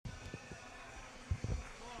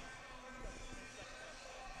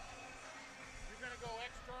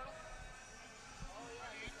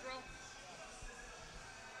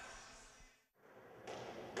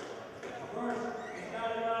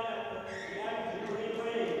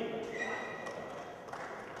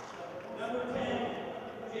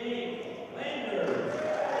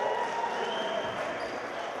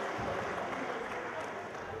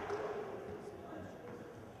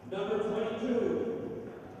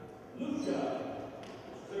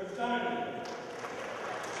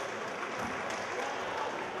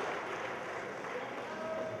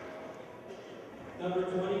Number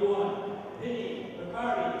 21, Vinny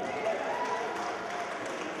Riccardi.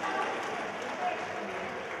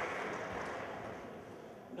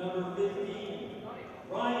 Number 15,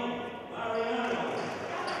 Ryan Mariano.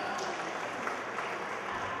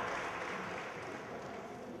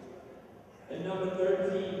 And number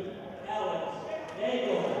 13, Alex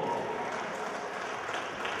Nagel.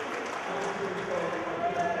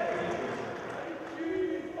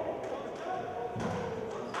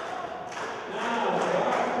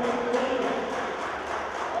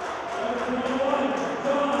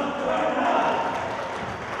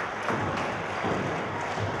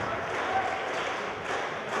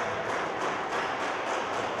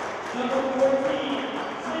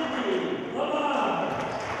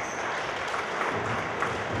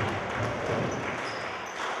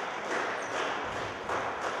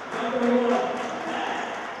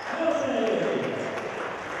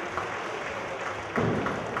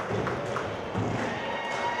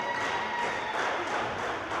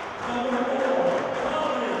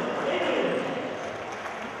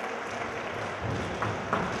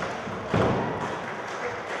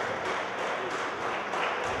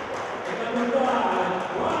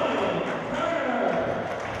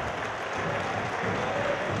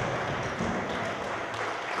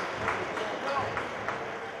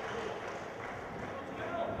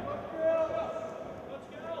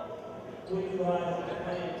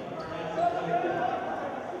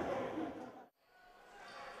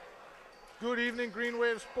 Good evening, Green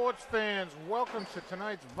Wave sports fans. Welcome to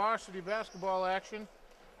tonight's varsity basketball action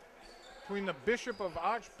between the bishops of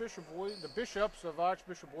Archbishop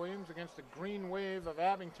Williams against the Green Wave of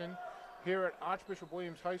Abington here at Archbishop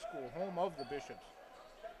Williams High School, home of the Bishops.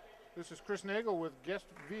 This is Chris Nagel with guest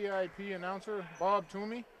VIP announcer Bob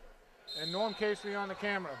Toomey and Norm Casey on the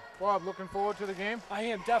camera. Bob, looking forward to the game? I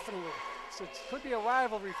am, definitely. So it could be a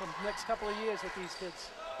rivalry from the next couple of years with these kids.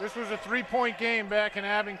 This was a three-point game back in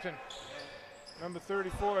Abington. Number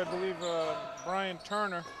 34, I believe Brian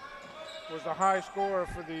Turner was the high scorer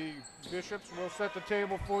for the Bishops. We'll set the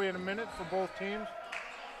table for you in a minute for both teams.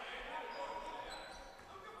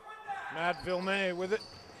 Matt Villemay with it.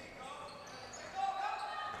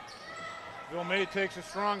 Villemay takes it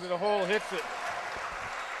strong to the hole, hits it.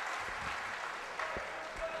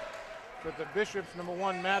 But the Bishops, number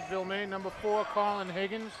 1, Matt Villemay. Number 4, Colin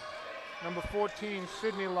Higgins. Number 14,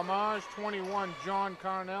 Sidney Lamage. 21, John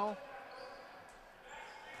Carnell.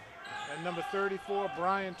 And number 34,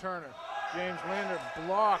 Brian Turner. James Lander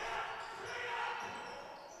blocked.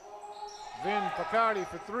 Vin Picardi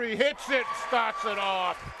for 3, hits it, starts it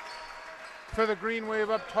off. For the Green Wave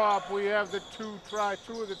up top, we have the two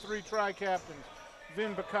of the three tri-captains,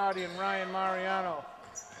 Vin Picardi and Ryan Mariano.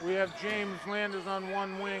 We have James Landers on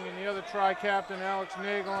one wing and the other tri-captain, Alex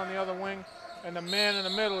Nagel, on the other wing. And the man in the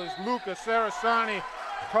middle is Luca Sarasani.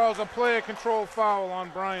 Calls a player control foul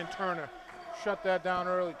on Brian Turner. Shut that down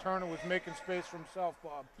early. Turner was making space for himself,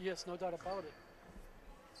 Bob. Yes, no doubt about it.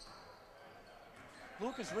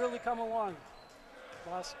 Luke has really come along.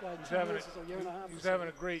 Last 2 years, a year and a half. He's having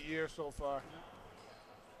a great year so far.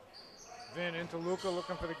 Vin into Luca,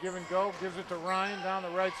 looking for the give and go. Gives it to Ryan down the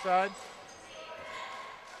right side.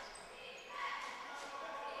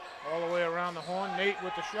 All the way around the horn. Nate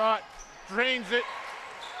with the shot. Drains it.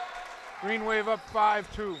 Green Wave up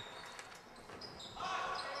 5-2.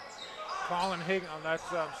 Colin Higgins,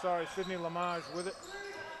 Sidney Lamage with it.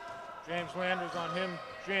 James Landers on him.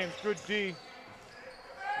 James, good D.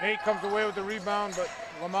 Nate comes away with the rebound, but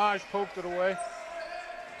Lamage poked it away.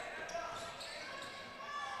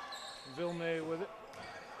 Villemay with it.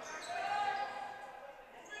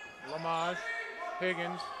 Lamage,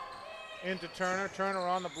 Higgins, into Turner. Turner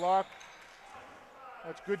on the block.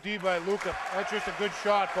 That's good D by Luca. That's just a good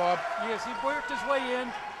shot, Bob. Yes, he worked his way in.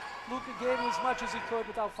 Luca gave him as much as he could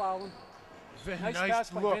without fouling. Nice pass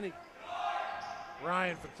by Vinny.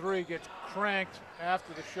 Ryan for 3 gets cranked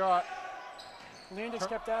after the shot. Landers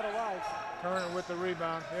kept that alive. Turner with the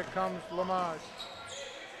rebound. Here comes Lamage.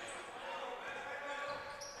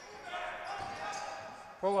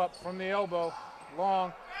 Pull up from the elbow.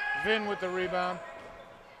 Long. Vin with the rebound.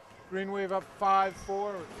 Green Wave up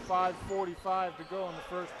 5-4 with 5:45 to go in the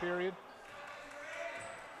first period.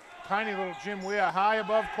 Tiny little gym. We are high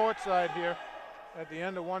above courtside here at the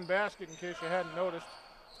end of one basket, in case you hadn't noticed.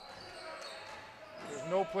 There's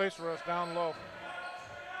no place for us down low.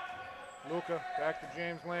 Luca back to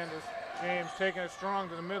James Landers. James taking it strong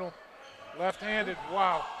to the middle. Left-handed,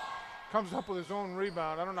 wow. Comes up with his own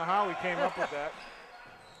rebound. I don't know how he came up with that.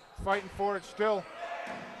 Fighting for it still.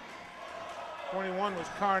 21 was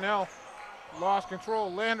Carnell. Lost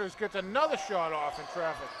control. Landers gets another shot off in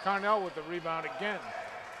traffic. Carnell with the rebound again.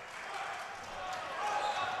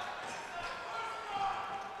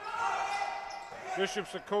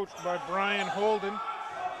 Bishops are coached by Brian Holden.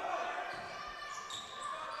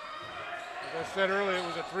 As I said earlier, it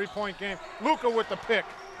was a 3-point game. Luca with the pick.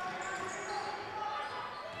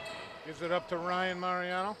 Gives it up to Ryan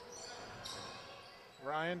Mariano.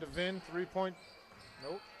 Ryan to Vin, 3-point.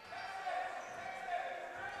 Nope.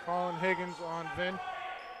 Colin Higgins on Vin.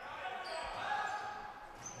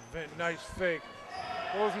 Vin, nice fake.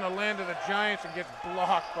 Goes in the land of the Giants and gets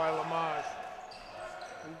blocked by Lamage.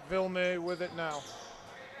 Vilme with it now.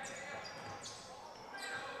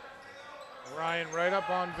 Ryan right up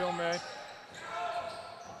on Vilme.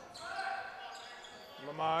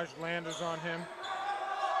 Lamage, Landers on him.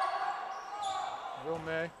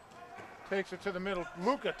 Vilme takes it to the middle.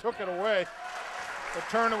 Luca took it away, but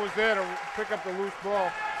Turner was there to pick up the loose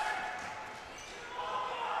ball.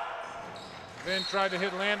 Vin tried to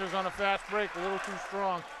hit Landers on a fast break, a little too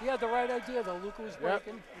strong. He had the right idea, though. Luca was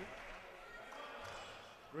breaking.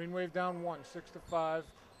 Green Wave down 1, 6-5,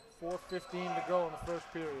 4:15 to go in the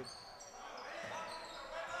first period.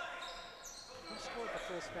 Who scored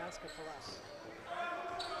the first basket for us?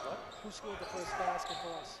 What? Who scored the first basket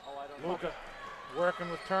for us? Oh, I don't know. Luca working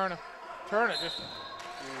with Turner. Turner just,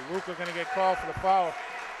 Luca gonna get called for the foul.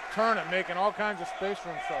 Turner making all kinds of space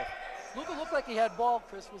for himself. Luca looked like he had ball,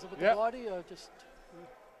 Chris. Was it with the body or just?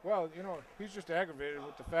 Well, you know, he's just aggravated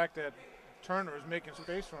with the fact that Turner is making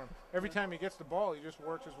space for him. Every time he gets the ball, he just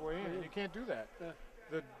works his way in, and you can't do that. Yeah.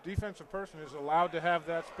 The defensive person is allowed to have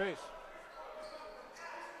that space.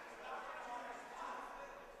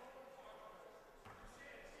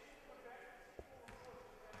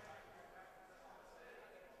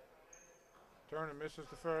 Turner misses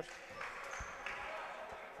the first.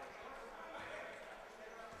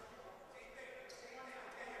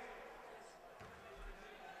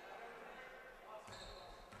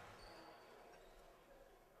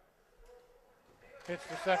 Hits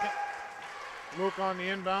the second. Luke on the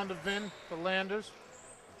inbound to Vin, to Landers,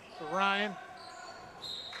 to Ryan.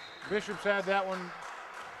 Bishop's had that one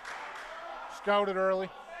scouted early.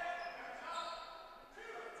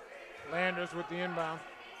 Landers with the inbound.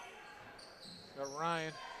 Got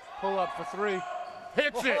Ryan, pull up for 3,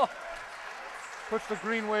 hits it! Puts the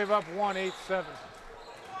Green Wave up 1, 8-7.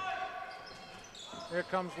 Here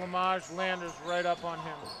comes Lamage, Landers right up on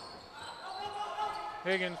him.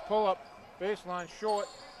 Higgins, pull up, baseline short.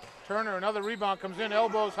 Turner, another rebound comes in,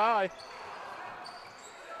 elbows high.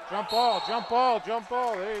 Jump ball, jump ball, jump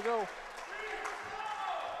ball, there you go.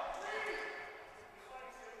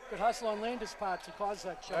 Good hustle on Landers' part to cause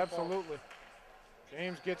that jump ball. Absolutely.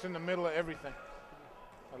 James gets in the middle of everything.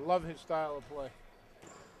 I love his style of play.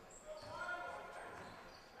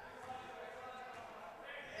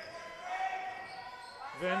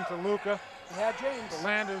 Vin to Luca. Yeah, James. To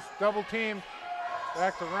Landers, double teamed.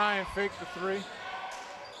 Back to Ryan, fakes the 3.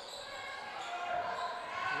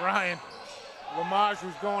 Ryan. Lamage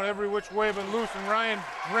was going every which way but loose, and Ryan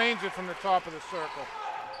drains it from the top of the circle.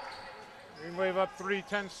 Green Wave up 3,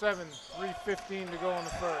 10-7, 3:15 to go in the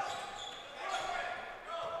first.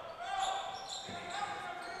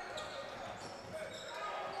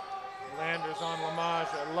 Landers on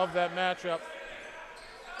Lamage. I love that matchup.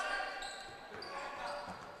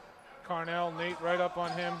 Carnell, Nate right up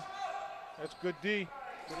on him. That's good D.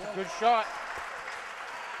 That's a good shot.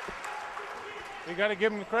 You got to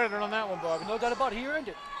give him the credit on that one, Bobby. No doubt about it. He earned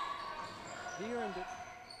it. He earned it.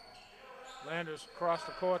 Landers across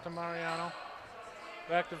the court to Mariano.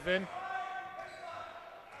 Back to Vin.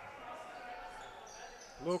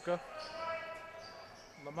 Luca.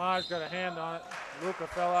 Lamage got a hand on it. Luca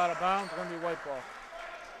fell out of bounds. Going to be white ball.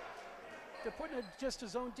 They're putting it just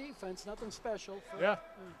his own defense. Nothing special. Yeah.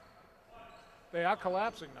 They are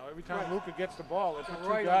collapsing now. Every time Luca gets the ball, they put 2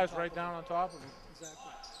 Right guys right down on top of him.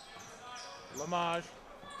 Exactly. Lamage.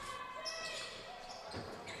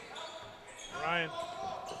 Ryan.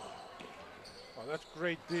 Oh, that's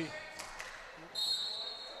great D.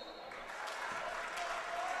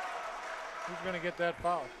 Who's going to get that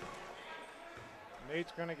foul?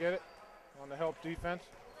 Nate's going to get it on the help defense.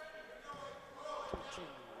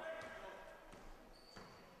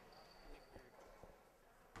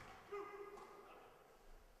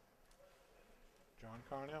 John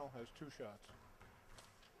Carnell has 2 shots.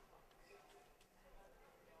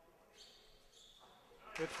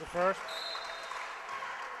 Hits the first.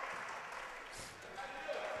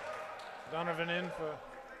 Donovan in for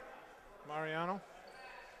Mariano.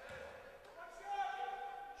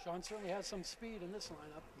 Sean certainly has some speed in this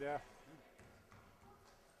lineup. Yeah.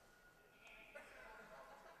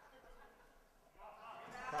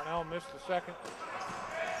 Carnell missed the second.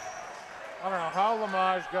 I don't know how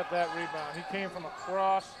Lamage got that rebound. He came from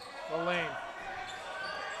across the lane.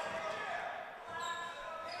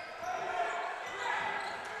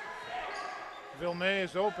 Vilmay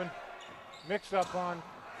is open. Mix up on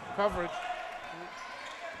coverage.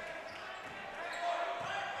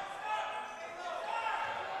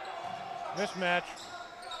 Mismatch.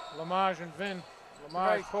 Lamage and Vin.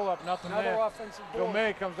 Lamage pull up, nothing Another there. offensive board.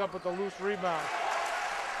 Vilmay comes up with a loose rebound.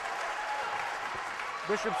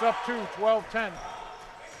 Bishop's up 2, 12-10.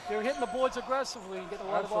 They're hitting the boards aggressively and getting a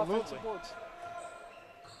lot of offensive boards.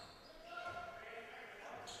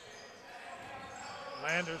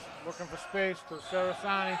 Landers looking for space to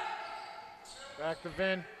Sarasani. Back to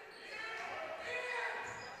Vin.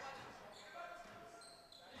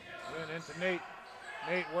 Vin into Nate.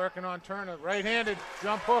 Nate working on Turner. Right-handed,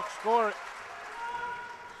 jump hook, score it.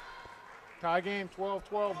 Tie game, 12-12,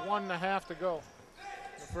 1.5 to go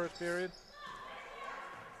in the first period.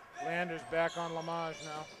 Landers back on Lamage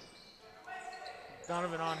now.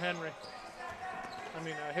 Donovan on Henry.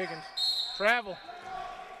 Higgins. Travel.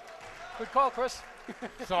 Good call, Chris.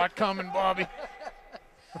 Saw it coming, Bobby.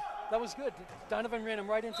 That was good. Donovan ran him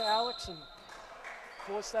right into Alex and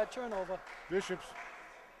forced that turnover. Bishop's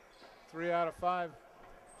 3 out of 5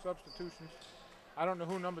 substitutions. I don't know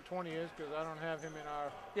who number 20 is because I don't have him in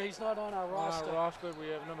our. Yeah, he's not on our roster. We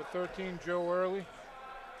have number 13, Joe Early.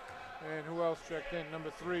 And who else checked in?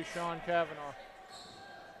 Number 3, Sean Kavanaugh.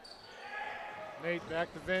 Nate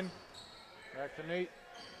back to Vin. Back to Nate.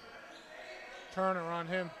 Turner on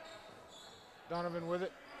him. Donovan with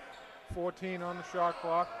it. 14 on the shot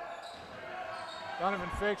clock. Donovan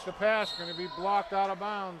fakes the pass. Going to be blocked out of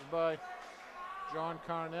bounds by John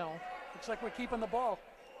Carnell. Looks like we're keeping the ball.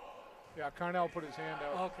 Yeah, Carnell put his hand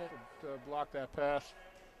out to block that pass.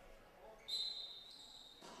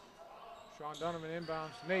 Sean Donovan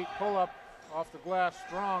inbounds. Nate pull up off the glass,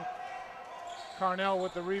 strong. Carnell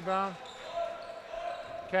with the rebound.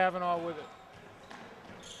 Kavanaugh with it.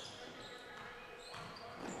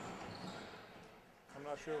 I'm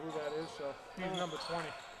not sure who that is, so he's number 20.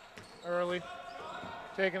 Early,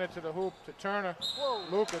 taking it to the hoop to Turner. Whoa.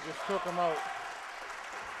 Luka just took him out.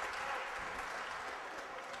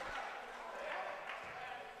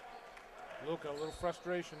 Luka, a little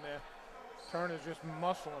frustration there. Turner's just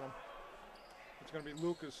muscling him. It's going to be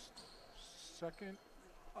Luka's second.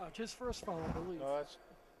 His first foul, I believe. No,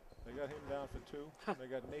 they got him down for 2. They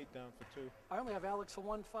got Nate down for 2. I only have Alex for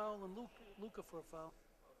 1 foul and Luka for a foul.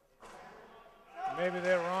 Maybe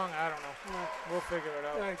they're wrong. I don't know. Yeah. We'll figure it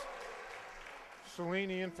out. Right.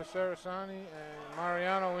 Cellini in for Sarasani and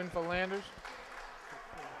Mariano in for Landers.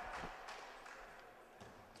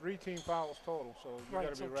 3 team fouls total, so you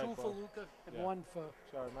got to be right. 2 for Luka and 1 for.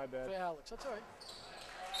 Sorry, my bad. For Alex. That's all right.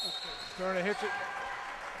 Okay. Turner hits it.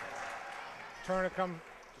 Turner comes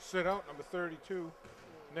to sit out, number 32,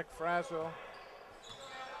 Nick Frazzo.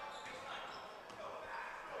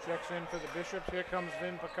 Checks in for the Bishops. Here comes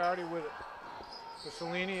Vin Picardi with it. To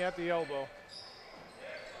Cellini at the elbow.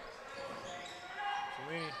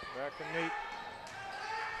 Cellini back to Nate.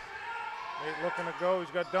 Nate looking to go. He's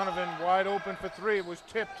got Donovan wide open for 3. It was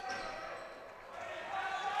tipped.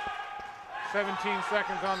 17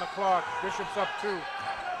 seconds on the clock. Bishop's up 2.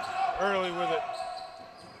 Early with it.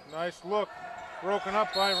 Nice look. Broken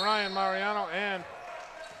up by Ryan Mariano, and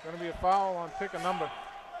going to be a foul on pick a number.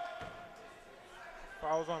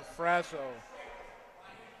 Foul's on Frazzo.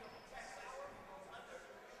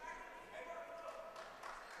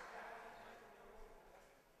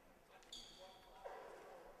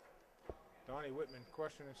 Donnie Whitman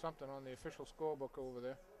questioning something on the official scorebook over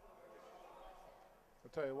there. I'll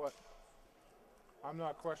tell you what, I'm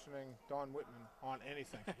not questioning Don Whitman on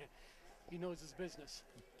anything. He knows his business.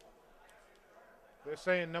 They're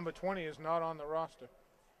saying number 20 is not on the roster,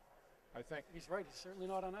 I think. He's right. He's certainly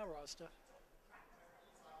not on our roster.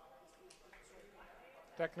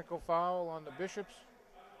 Technical foul on the Bishops.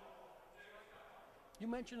 You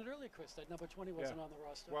mentioned it earlier, Chris, that number 20 wasn't on the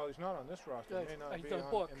roster. Well, he's not on this roster. He may not be in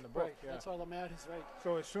the book. Right. Yeah. That's all that matters, right?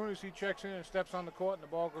 So as soon as he checks in and steps on the court and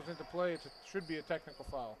the ball goes into play, it should be a technical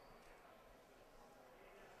foul.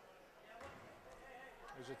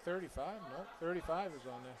 Is it 35? No, 35 is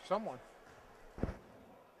on there. Someone.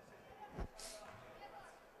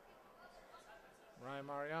 Ryan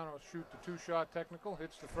Mariano shoot the 2-shot technical,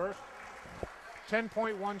 hits the first.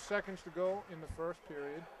 10.1 seconds to go in the first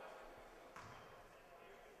period.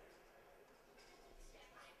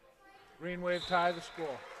 Green Wave tie the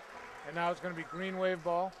score. And now it's going to be Green Wave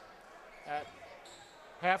ball at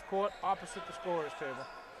half court opposite the scorer's table.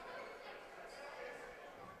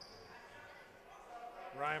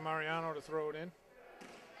 Ryan Mariano to throw it in.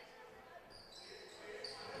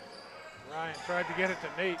 Ryan tried to get it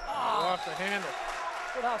to Nate. Lost the handle.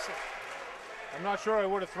 Good hustle. I'm not sure I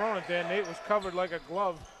would have thrown it there. Nate was covered like a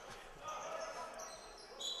glove.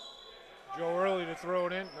 Joe Early to throw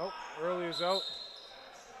it in. Nope, Early is out.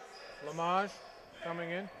 Lamage coming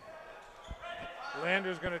in.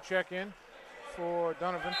 Lander's going to check in for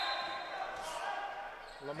Donovan.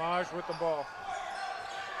 Lamage with the ball.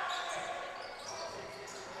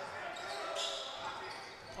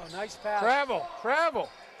 Oh, nice pass. Travel. For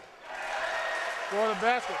the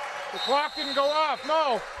basket. The clock didn't go off.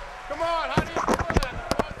 No. Come on. How do you do that?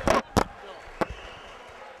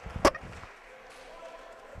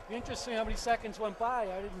 Interesting how many seconds went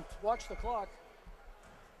by. I didn't watch the clock.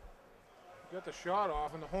 Got the shot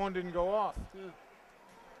off, and the horn didn't go off. Yeah.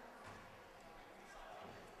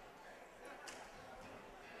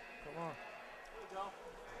 Come on.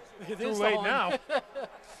 It Too is late on. now. You want a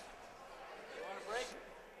break?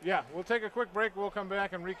 Yeah, we'll take a quick break. We'll come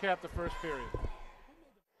back and recap the first period.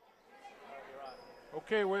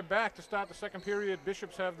 Okay, we're back to start the second period.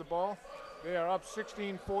 Bishops have the ball. They are up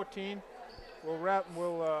 16-14. For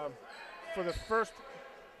the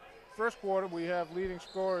first quarter, we have leading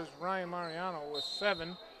scorers Ryan Mariano with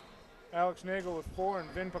 7, Alex Nagel with 4,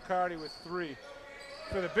 and Vin Picardi with 3.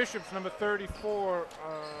 For the Bishops, number 34,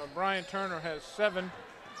 Brian Turner has 7,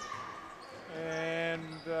 and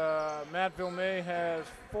Matt Villemay has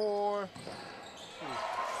 4.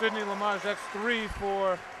 Sidney Lamage, that's 3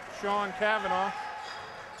 for Sean Kavanaugh.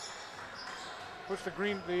 Puts the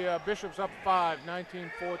Bishops up 5,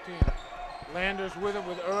 19-14. Landers with it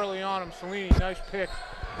with Early on him. Cellini, nice pick.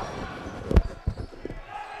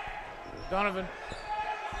 Donovan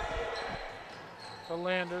to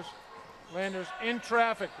Landers. Landers in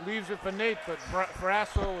traffic, leaves it for Nate, but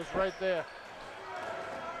Frasso was right there.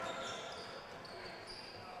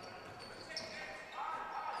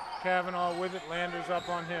 Kavanaugh with it, Landers up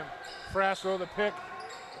on him. Frasso the pick.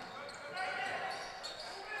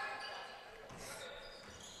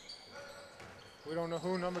 We don't know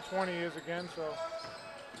who number 20 is again, so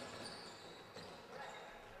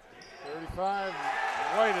 35,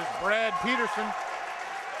 white is Brad Peterson.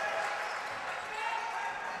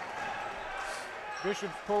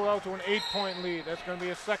 Bishops pull out to an 8-point lead. That's going to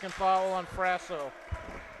be a second foul on Frasso,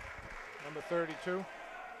 number 32.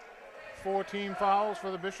 4 team fouls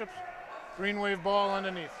for the Bishops. Green wave ball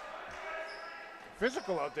underneath.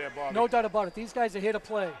 Physical out there, Bobby. No doubt about it. These guys are here to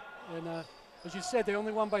play. And as you said, they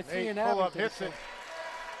only won by 3 in Abington. Pull up, hits it.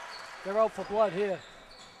 They're out for blood here.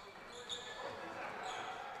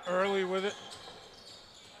 Early with it.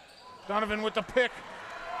 Donovan with the pick.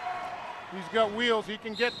 He's got wheels, he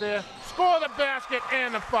can get there. Score the basket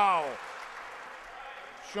and the foul.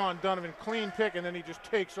 Sean Donovan, clean pick, and then he just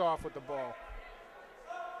takes off with the ball.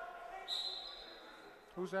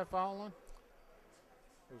 Who's that foul on?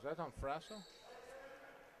 Was that on Frasso?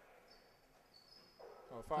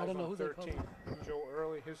 Oh, foul's I don't know on who 13. Joe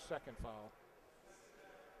Early, his second foul.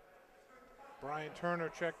 Brian Turner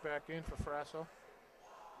checked back in for Frasso.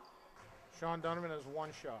 Sean Donovan has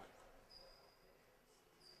 1 shot.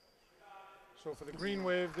 So for the Green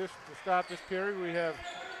Wave, to start this period, we have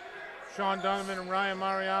Sean Donovan and Ryan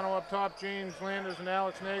Mariano up top, James Landers and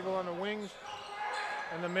Alex Nagel on the wings,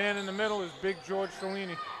 and the man in the middle is Big George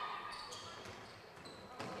Cellini.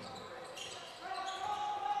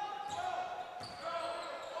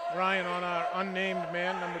 Ryan on our unnamed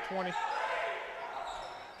man, number 20,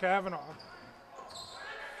 Kavanaugh.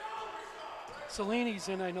 Cellini's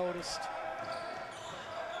in, I noticed.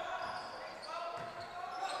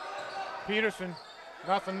 Peterson,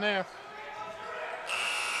 nothing there.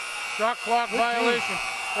 Shot clock violation.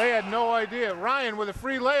 They had no idea. Ryan with a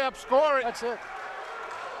free layup, score it. That's it.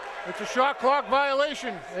 It's a shot clock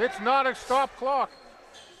violation. It's not a stop clock.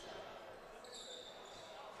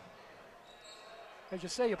 As you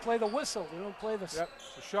say, you play the whistle. You don't play the... Yep,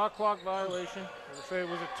 it's a shot clock violation. As I say, it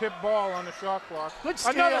was a tip ball on the shot clock. Good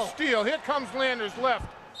steal. Another steal. Here comes Landers left.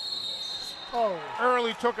 Oh.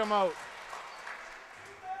 Early took him out.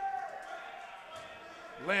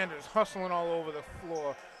 Landers hustling all over the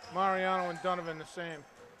floor. Mariano and Donovan the same.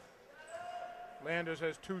 Landers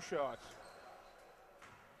has 2 shots.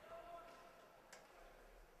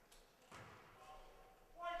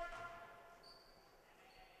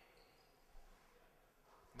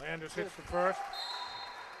 Landers hits the first.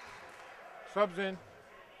 Subs in.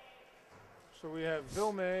 So we have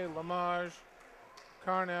Villemay, Lamage,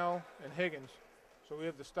 Carnell, and Higgins. So we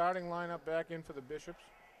have the starting lineup back in for the Bishops.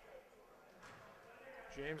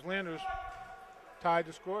 James Landers tied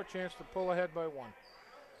to score, chance to pull ahead by 1.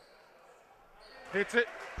 Hits it.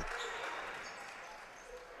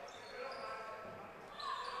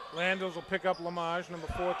 Landers will pick up Lamage, number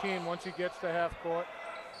 14, once he gets to half court.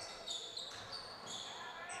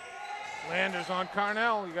 Landers on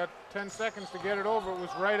Carnell. You got 10 seconds to get it over. It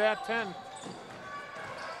was right at 10.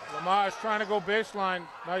 Lamage trying to go baseline.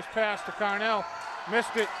 Nice pass to Carnell.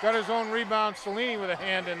 Missed it. Got his own rebound. Cellini with a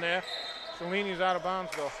hand in there. Cellini's out of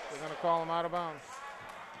bounds, though. They're going to call him out of bounds.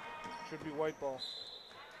 Should be white ball.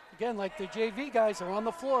 Again, like the JV guys are on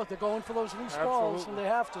the floor. They're going for those loose balls when they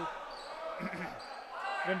have to.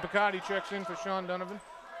 Then Picardi checks in for Sean Donovan.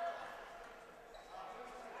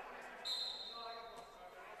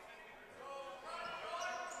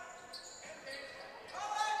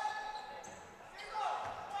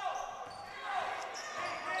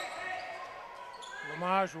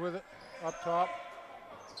 Lamage with it, up top.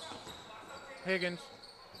 Higgins,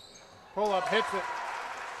 pull up, hits it.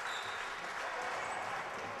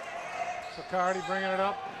 Picardi bringing it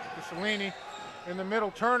up to Cellini. In the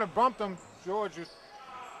middle, Turner bumped him. George is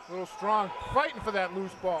a little strong, fighting for that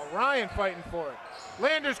loose ball. Ryan fighting for it.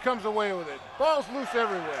 Landers comes away with it. Ball's loose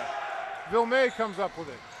everywhere. Villemay comes up with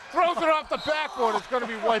it. Throws it off the backboard. It's going to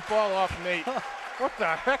be white ball off Nate. What the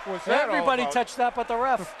heck was that Everybody all about? touched that but the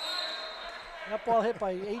ref. That ball hit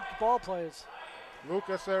by 8 ball players.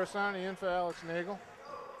 Luca Sarasani in for Alex Nagel.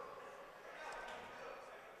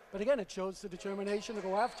 But again, it shows the determination to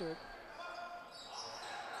go after it.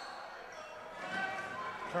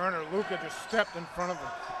 Turner, Luca just stepped in front of him.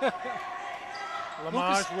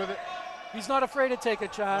 Lamage with it. He's not afraid to take a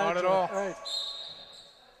charge. Not at all. Right.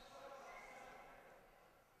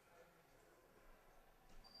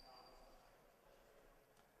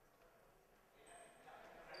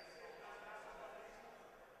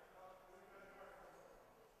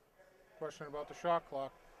 Question about the shot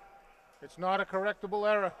clock. It's not a correctable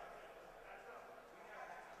error.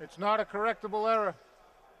 It's not a correctable error.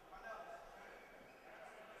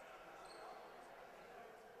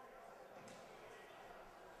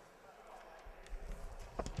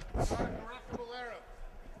 Not a correctable error.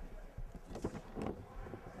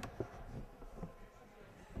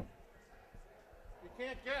 You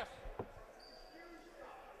can't guess.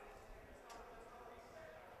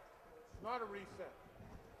 It's not a reset.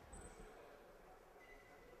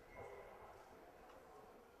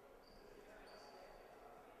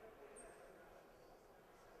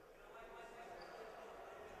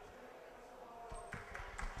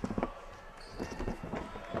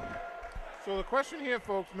 So the question here,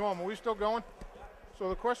 folks, Norm, are we still going? So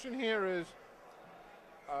the question here is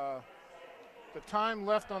the time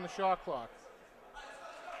left on the shot clock.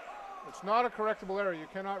 It's not a correctable error. You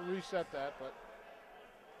cannot reset that, but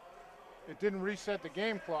it didn't reset the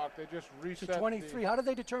game clock. They just reset to 23. How did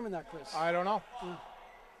they determine that, Chris? I don't know.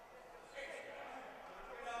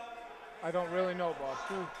 I don't really know,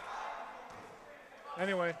 Bob.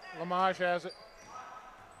 Anyway, Lamage has it.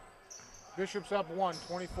 Bishop's up 1,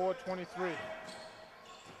 24-23.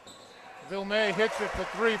 Villemay hits it for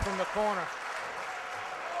 3 from the corner.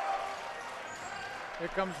 Here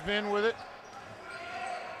comes Vin with it.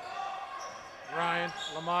 Ryan,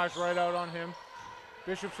 Lamage right out on him.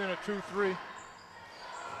 Bishop's in a 2-3.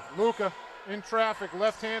 Luca in traffic,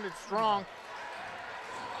 left-handed, strong.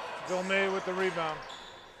 Villemay with the rebound.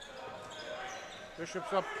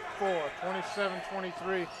 Bishop's up 4,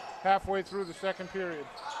 27-23, halfway through the second period.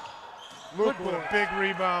 Luke with a big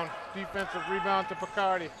rebound, defensive rebound to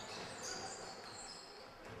Picardi.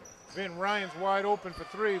 Vin Ryan's wide open for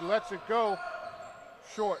 3, lets it go,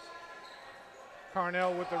 short.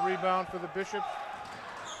 Carnell with the rebound for the Bishops.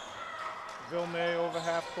 Villemay over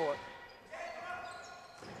half court.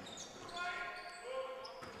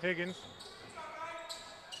 Higgins.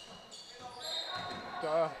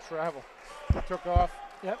 Travel. Took off.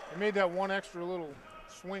 Yep. He made that one extra little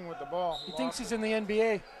swing with the ball. He thinks he's in the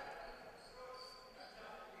NBA.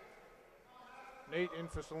 Nate in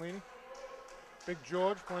for Cellini. Big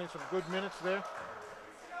George playing some good minutes there.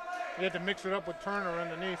 He had to mix it up with Turner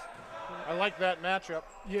underneath. I like that matchup.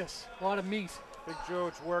 Yes, a lot of meat. Big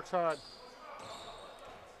George works hard.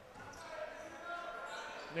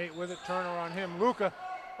 Nate with it, Turner on him. Luca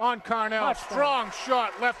on Carnell. Strong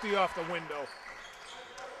shot, lefty off the window.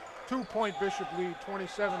 2-point Bishop lead,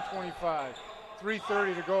 27-25.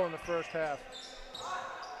 3:30 to go in the first half.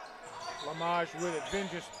 Lamage with it. Vin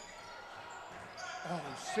just,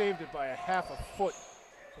 he saved it by a half a foot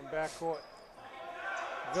from backcourt.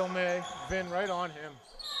 Villemay, Vin right on him.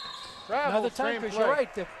 Travel, another time, because you're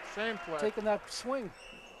right. They're same play. taking that swing.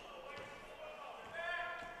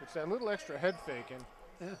 It's that little extra head fake, and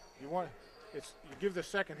yeah. You give the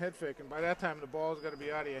second head fake, and by that time the ball's got to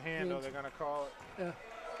be out of your hand, or they're going to call it. Yeah.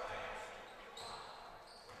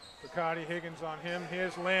 Picardi, Higgins on him.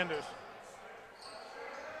 Here's Landers.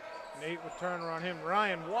 Nate with Turner on him.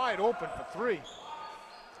 Ryan wide open for 3.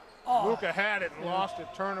 Oh. Luca had it and lost it.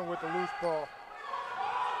 Turner with the loose ball.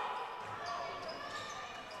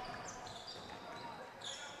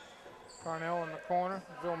 Carnell in the corner.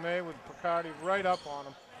 Villemay with Picardi right up on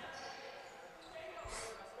him.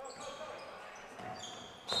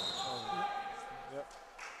 Yep.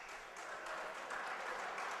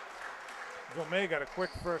 Villemay got a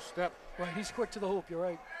quick first step. Right, he's quick to the hoop, you're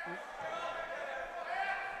right.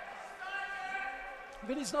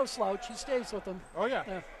 Vinny's no slouch, he stays with him. Oh,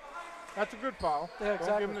 yeah. That's a good foul. Yeah, exactly.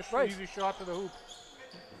 Don't give him the easy shot to the hoop.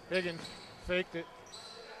 Higgins faked it.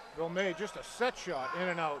 Villemay, just a set shot, in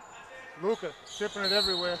and out. Luka tipping it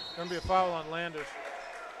everywhere. Going to be a foul on Landers.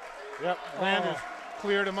 Yep, Landers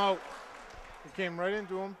cleared him out. He came right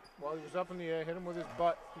into him while he was up in the air, hit him with his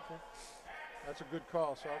butt. Okay. That's a good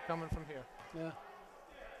call, so coming from here. Yeah.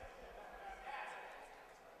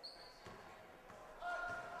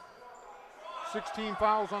 $16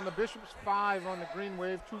 fouls on the Bishops, 5 on the Green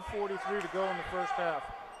Wave, 2:43 to go in the first half.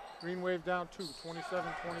 Green Wave down 2,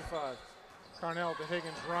 27-25. Carnell to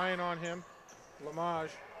Higgins, Ryan on him.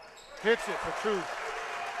 Lamage hits it for 2.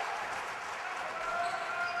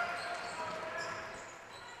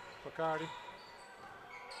 Picardi.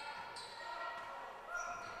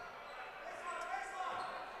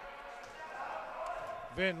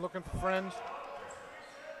 Vin looking for friends.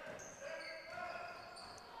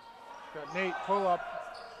 Got Nate pull up,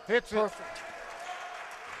 hits it.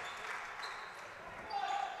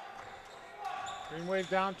 Green Wave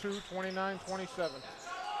down 2, 29-27.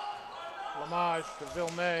 Lamage to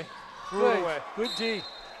Villemay, threw it away. Good D.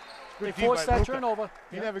 Good They D forced by that Luka. turnover.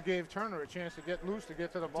 He never gave Turner a chance to get loose to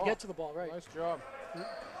get to the ball. To get to the ball, right. Nice job.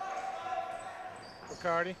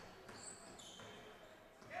 Picardi.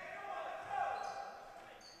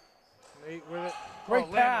 Nate with it.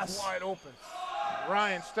 Great pass. Wide open.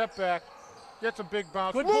 Ryan, step back, gets a big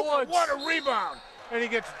bounce. Good Luka, boards. what a rebound! And he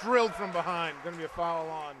gets drilled from behind. Going to be a foul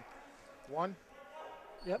on 1.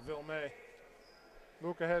 Yep. Villemay.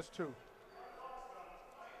 Luka has 2.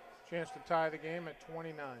 Chance to tie the game at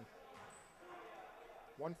 29.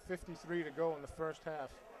 1:53 to go in the first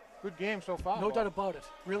half. Good game so far. No doubt about it.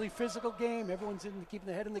 Really physical game. Everyone's keeping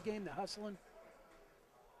their head in the game. They're hustling.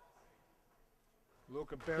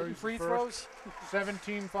 Luka Hitting buries free the throws.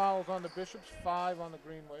 17 fouls on the Bishops, 5 on the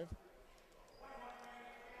Green Wave.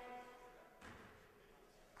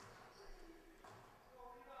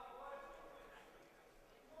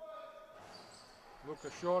 Luka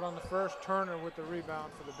short on the first. Turner with the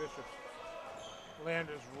rebound for the Bishops.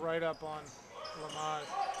 Landers right up on Lamage.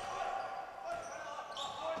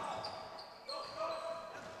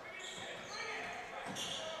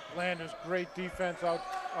 Landers, great defense up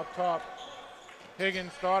top.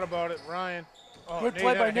 Higgins thought about it. Ryan. Oh, Good Nate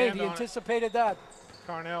play had by a Nate. hand He on it. anticipated that.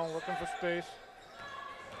 Carnell looking for space.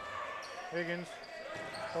 Higgins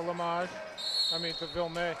to Lamage. To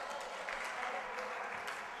Villemay.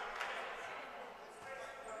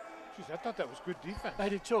 Jeez, I thought that was good defense. I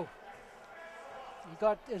did too. He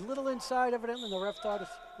got a little inside evidently, and the ref thought it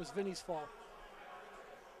was Vinny's fault.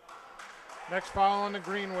 Next foul on the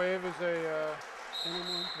Green Wave is a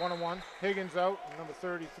 1-on-1. Higgins out. And number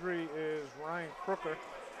 33 is Ryan Crooker.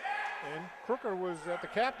 And Crooker was at the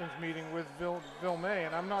captain's meeting with Villemay,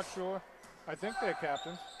 and I'm not sure. I think they're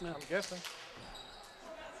captains. No. I'm guessing.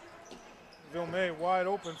 Villemay wide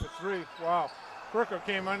open for 3. Wow. Crooker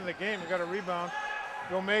came under the game. He got a rebound.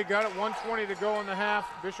 Villemay got it. 1:20 to go in the half.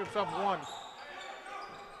 Bishops up 1.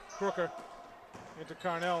 Crooker into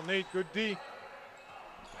Carnell. Nate, good D.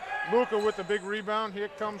 Luka with the big rebound. Here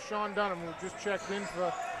comes Sean Dunham, who just checked in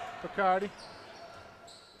for Picardi.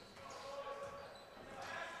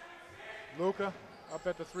 Luka up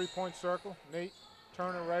at the 3-point circle. Nate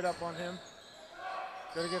Turner right up on him.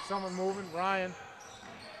 Got to get someone moving. Ryan.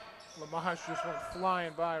 Lamage just went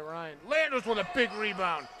flying by Ryan. Landers with a big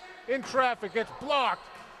rebound. In traffic, gets blocked.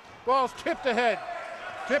 Ball's tipped ahead.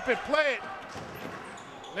 Tip it, play it.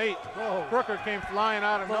 Nate Crooker came flying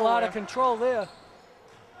out of nowhere. A lot of control there.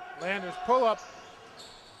 Landers pull up.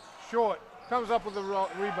 Short. Comes up with the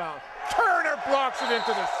rebound. Turner blocks it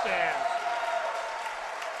into the stands.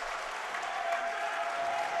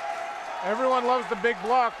 Everyone loves the big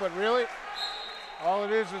block, but really, all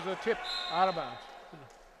it is a tip out of bounds.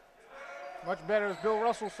 Much better, as Bill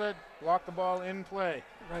Russell said, block the ball in play.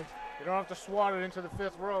 Right. You don't have to swat it into the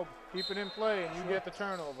 5th row. Keep it in play, and you get the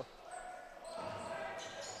turnover.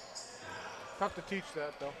 Tough to teach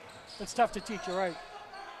that, though. It's tough to teach, you're right.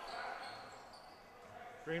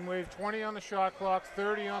 Green Wave 20 on the shot clock,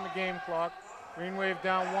 30 on the game clock. Green Wave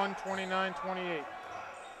down 1, 29-28.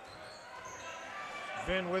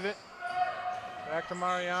 Vin with it. Back to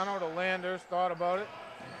Mariano, to Landers, thought about it.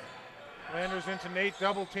 Landers into Nate,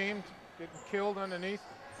 double teamed, getting killed underneath.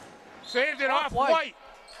 Saved it off White.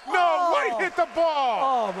 No, White hit the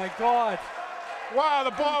ball. Oh my God. Wow,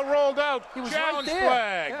 the ball rolled out. He was challenge right there.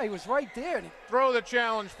 flag. Yeah, he was right there. Throw the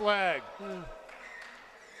challenge flag.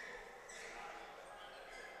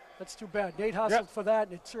 That's too bad. Nate hustled for that,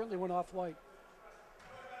 and it certainly went off white.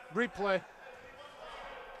 Replay.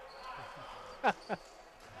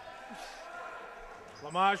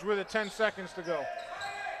 Lamage with it, 10 seconds to go.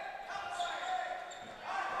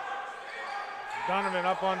 Donovan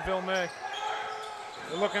up on Villemay.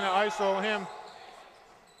 They're looking to ISO him.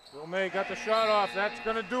 Villemay got the shot off. That's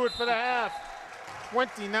going to do it for the half.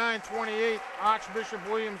 29-28, Archbishop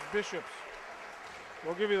Williams Bishops.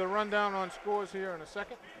 We'll give you the rundown on scores here in a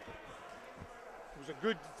second. It was a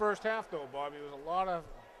good first half, though, Bobby. It was a lot of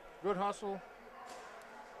good hustle,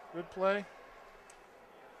 good play.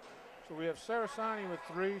 So we have Sarasani with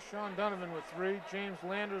 3, Sean Donovan with 3, James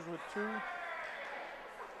Landers with 2,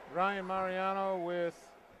 Ryan Mariano with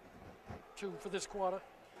 2 for this quarter.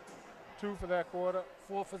 2 for that quarter.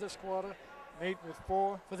 4 for this quarter. Nate with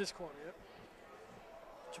 4. For this quarter, yep.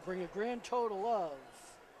 To bring a grand total of.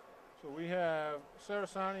 So we have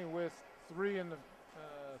Sarasani with 3 in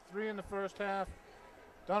the first half.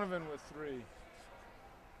 Donovan with 3.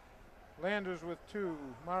 Landers with 2.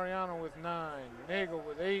 Mariano with 9. Nagel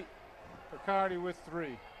with 8. Picardi with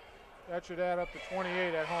 3. That should add up to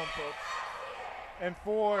 28 at home, folks. And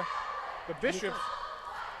for the Bishops,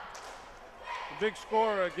 the big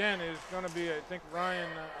scorer again is going to be, I think,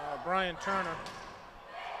 Brian Turner.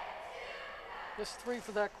 Just 3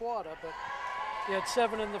 for that quarter, but he had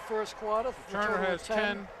 7 in the first quarter. Turner has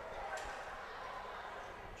 10.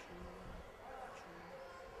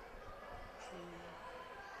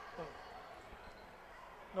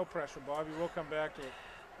 No pressure, Bobby. We'll come back to it.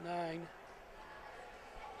 9.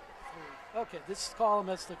 3. Okay, this column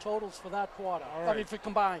has the totals for that quarter. All right. I mean, for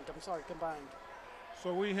combined. I'm sorry, combined.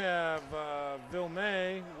 So we have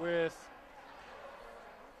Villemay with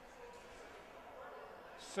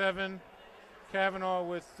 7, Kavanaugh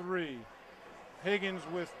with 3, Higgins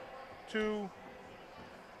with 2,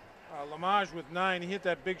 Lamage with 9. He hit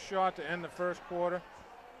that big shot to end the first quarter.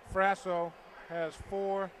 Frasso has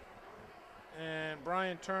 4, and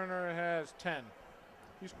Brian Turner has 10.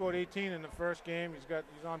 He scored 18 in the first game.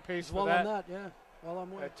 He's on pace for that. Well on that, yeah. Well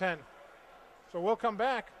on way. At 10. So we'll come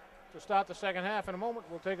back to start the second half in a moment.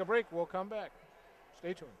 We'll take a break. We'll come back.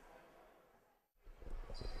 Stay tuned.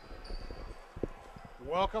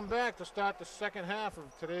 Welcome back to start the second half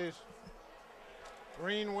of today's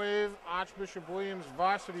Green Wave Archbishop Williams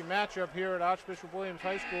varsity matchup here at Archbishop Williams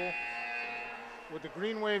High School, with the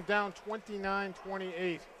Green Wave down 29-28.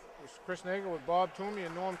 It's Chris Nagel with Bob Toomey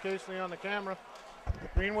and Norm Casely on the camera.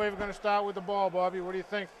 Green Wave are going to start with the ball, Bobby. What do you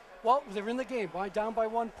think? Well, they're in the game. Down by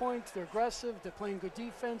 1 point. They're aggressive. They're playing good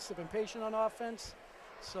defense. They've been patient on offense.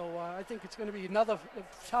 So I think it's going to be another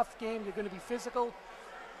tough game. They're going to be physical.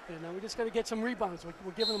 And we just got to get some rebounds.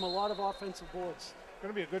 We're giving them a lot of offensive boards. It's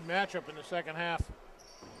going to be a good matchup in the second half.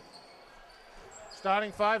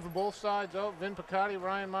 Starting 5 for both sides out. Vin Picardi,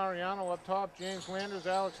 Ryan Mariano up top. James Landers,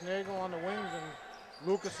 Alex Nagel on the wings. And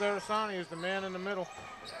Luca Sarasani is the man in the middle.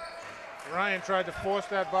 Ryan tried to force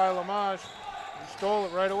that by Lamage. He stole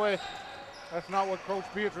it right away. That's not what Coach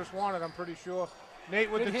Beatrice wanted, I'm pretty sure.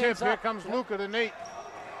 Nate with the tip. Here comes Luca to Nate.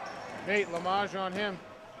 Nate, Lamage on him.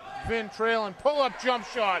 Vin trailing. Pull-up jump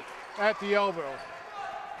shot at the elbow.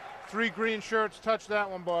 3 green shirts touched that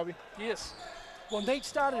one, Bobby. Yes. Well, Nate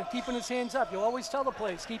started keeping his hands up. You always tell the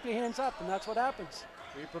players, keep your hands up, and that's what happens.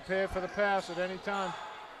 Be prepared for the pass at any time.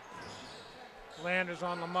 Landers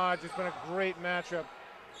on Lamage. It's been a great matchup.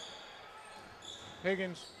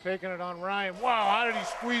 Higgins taking it on Ryan. Wow, how did he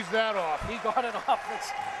squeeze that off? He got it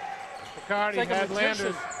off. Picardi had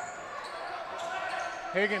Landers.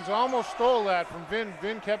 Higgins almost stole that from Vin.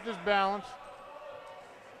 Vin kept his balance.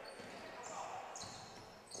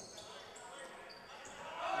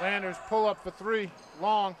 Landers pull up for 3,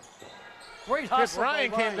 long. Great hustle.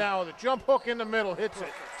 Ryan came down with a jump hook in the middle, hits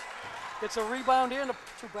it. It's a rebound and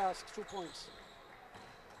 2 baskets, 2 points.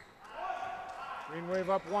 Green Wave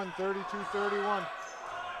up 1, 32-31.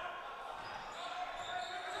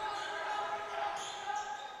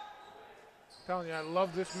 Telling you, I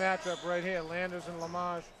love this matchup right here, Landers and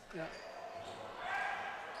Lamage. Yeah.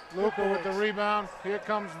 Luca with the rebound. Here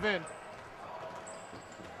comes Vin.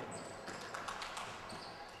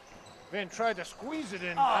 Vin tried to squeeze it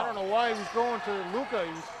in. Oh. I don't know why he was going to Luca.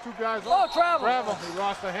 He was 2 guys off. off. Travel. He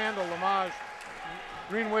lost the handle, Lamage.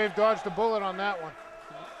 Green Wave dodged the bullet on that one.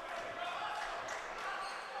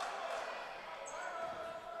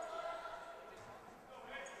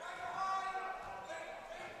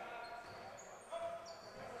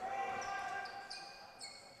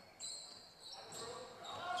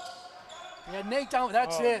 Yeah, Nate down.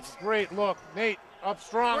 That's it. Great look. Nate up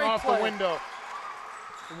strong Great off play. the window.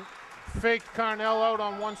 Faked Carnell out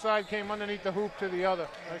on one side, came underneath the hoop to the other.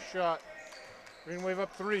 Nice shot. Green Wave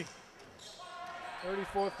up 3.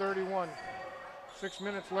 34-31. 6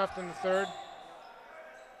 minutes left in the third.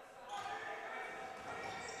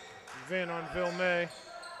 Vin on Villemay.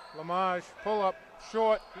 Lamage, pull up,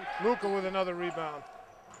 short. Luca with another rebound.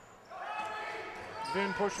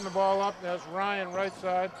 Vin pushing the ball up. There's Ryan right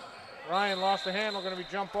side. Ryan lost the handle, going to be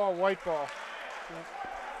jump ball, white ball.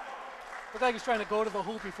 Looked like he's trying to go to the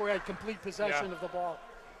hoop before he had complete possession of the ball.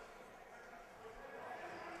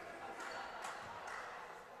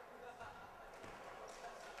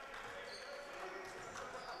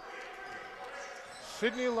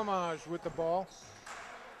 Sidney Lamage with the ball.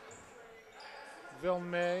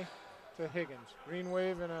 Villemay to Higgins. Green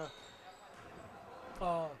Wave and a,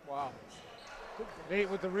 wow. Nate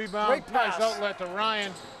with the rebound. Great Nice pass. outlet to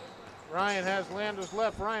Ryan. Ryan has Landers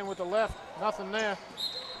left. Ryan with the left. Nothing there.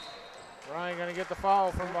 Ryan going to get the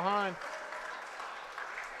foul from behind.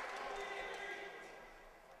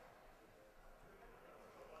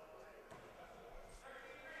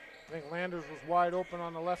 I think Landers was wide open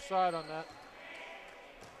on the left side on that.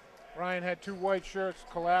 Ryan had 2 white shirts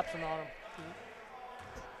collapsing on him.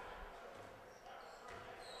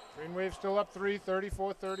 Green Wave still up 3,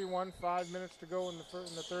 34-31. 5 minutes to go in the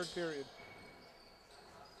third period.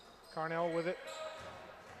 Carnell with it.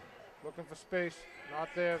 Looking for space. Not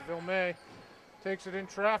there. Villemay takes it in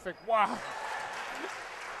traffic. Wow.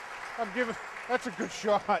 That's a good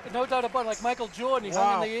shot. No doubt about it, like Michael Jordan, he's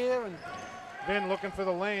Wow. hung in the air. And Vin looking for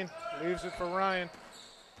the lane. Leaves it for Ryan.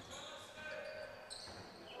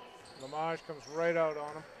 Lamage comes right out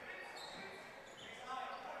on him.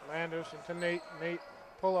 Landers into Nate. Nate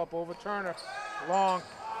pull up over Turner. Long.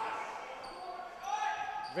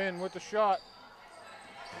 Vin with the shot.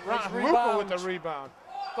 Nice Luca rebound. with the rebound.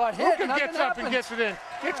 got hit. Luca Nothing gets up and happened. gets it in.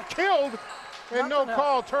 Gets killed and no Nothing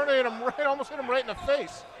call. Turner hit him right, almost hit him right in the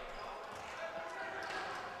face.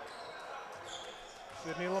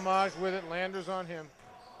 Sidney Lamage with it. Landers on him.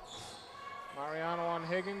 Mariano on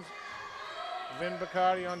Higgins. Vin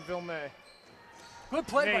Bacardi on Villemay. Good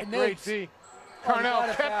play by Nate, Nate. great D. Oh, he Carnell got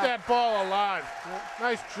it kept back. that ball alive.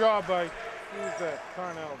 Nice job by, who's that?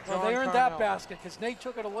 Carnell. Well, John they earned that Carnell. basket because Nate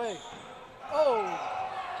took it away. Oh,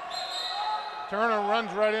 Turner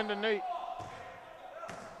runs right into Nate.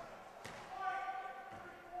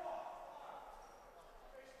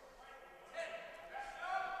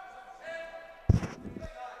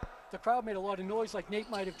 the crowd made a lot of noise like Nate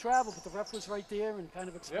might have traveled, but the ref was right there and kind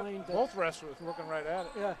of explained that. Both wrestlers looking right at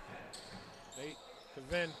it. Yeah. Nate to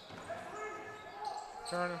Vin.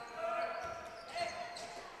 Turner.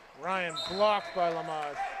 Ryan blocked by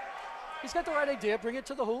Lamage. He's got the right idea. Bring it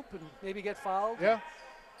to the hoop and maybe get fouled. Yeah.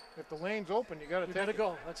 If the lane's open, you got to You take gotta it.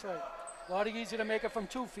 go. That's right. A lot easier to make it from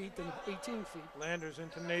 2 feet than 18 feet. Landers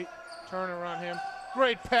into Nate. Turner on him.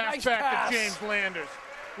 Great pass Nice back pass. to James Landers.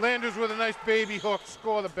 Landers with a nice baby hook,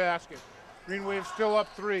 score the basket. Green Wave still up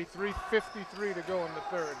 3. 3:53 to go in the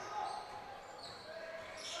third.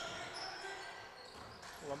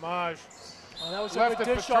 Lamage Oh, that was a left good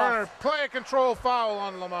it for dish Turner. off. Player control foul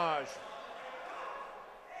on Lamage.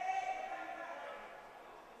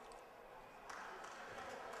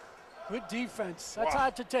 Good defense. That's Wow.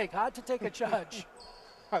 hard to take. Hard to take a charge.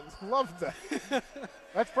 I love that.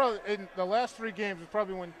 That's probably, in the last 3 games, it's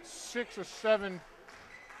probably when 6 or 7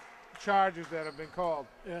 charges that have been called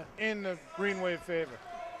Yeah. in the Green Wave favor.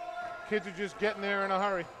 Kids are just getting there in a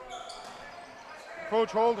hurry.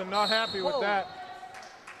 Coach Holden not happy with Whoa. that.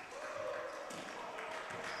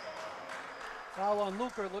 Foul on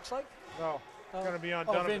Luker, it looks like. No, it's going to be on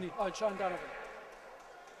Oh, Donovan. Vinny. Oh, Sean Donovan.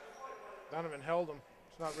 Donovan held him.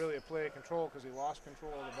 It's not really a play of control because he lost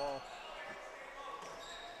control of the ball.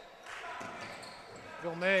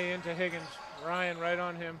 Villemay into Higgins. Ryan right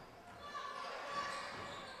on him.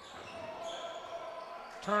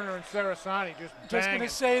 Turner and Sarasani just Just going banging. to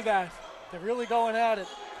say that. They're really going at it.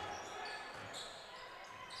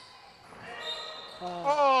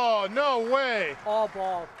 Oh, no way. All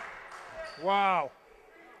ball. Wow.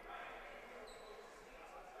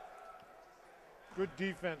 Good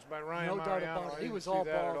defense by Ryan No doubt Mariano. about I it. He didn't was see all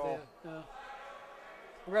that ball at all. there. Yeah.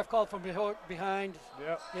 The ref called from behind.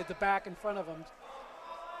 Yep. He had the back in front of him.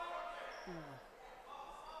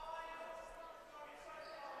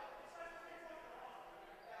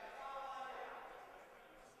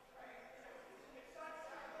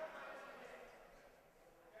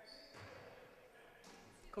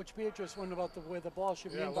 Coach Beatrice wondered about where the ball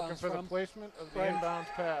should be Yeah, looking inbounds for from. the placement of the Right. inbounds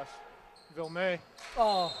pass. Villemay.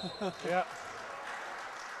 Oh, Yeah.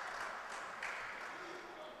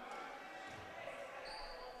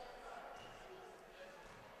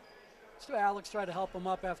 So Alex tried to help him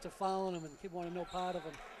up after fouling him, and he wanted no part of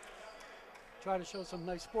him. Try to show some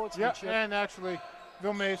nice sportsmanship. Yeah, and actually,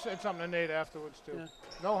 Bill May said something to Nate afterwards, too. Yeah.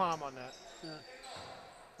 No harm on that. Yeah.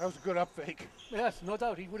 That was a good up fake. Yes, no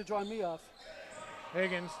doubt. He would have drawn me off.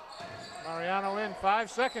 Higgins, Mariano in, 5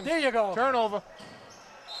 seconds. There you go. Turnover.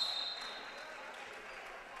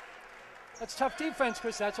 That's tough defense,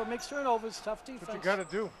 Chris. That's what makes turnovers. Tough defense. What you got to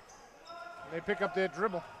do. And they pick up their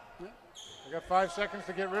dribble. Yeah. They got 5 seconds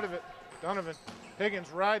to get rid of it. Donovan.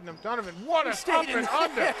 Higgins riding him. Donovan, what a stayed up and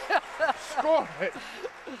under. Score it.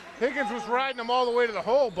 Higgins was riding him all the way to the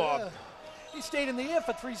hole, Bob. Yeah. He stayed in the air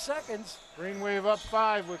for 3 seconds. Green Wave up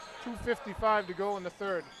 5 with 2:55 to go in the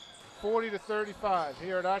third. 40-35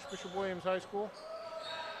 here at Archbishop Williams High School.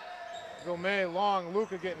 Vilmay, long,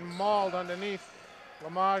 Luca getting mauled underneath.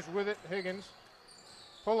 Lamage with it, Higgins.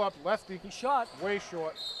 Pull up, lefty. He shot. Way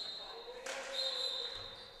short.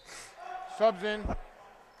 Subs in.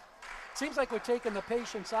 Seems like we're taking the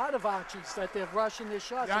patience out of Archie's, that they're rushing their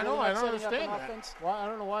shots. Yeah, I know, I don't setting up an understand that. offense. Why, I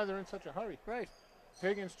don't know why they're in such a hurry. Right.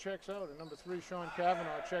 Higgins checks out, and number 3, Sean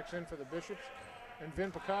Kavanaugh, checks in for the Bishops. And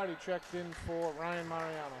Vin Picardi checked in for Ryan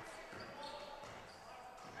Mariano.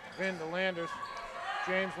 Vin to Landers.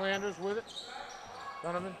 James Landers with it.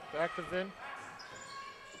 Donovan, back to Vin.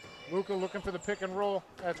 Luca looking for the pick and roll.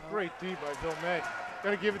 That's great D by Bill May.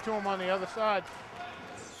 Got to give it to him on the other side.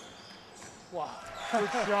 Wow, good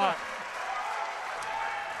shot.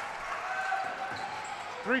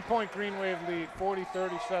 3-point Green Wave lead,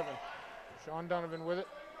 40-37. Sean Donovan with it.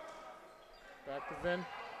 Back to Vin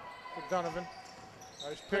for Donovan.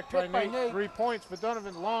 Nice pick by Nate. 3 points for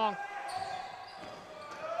Donovan, long.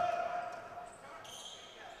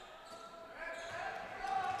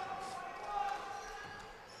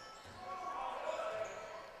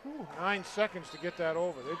 Ooh, 9 seconds to get that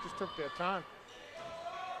over. They just took their time.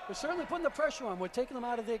 We're certainly putting the pressure on. We're taking them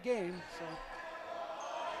out of their game. So.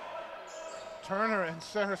 Turner and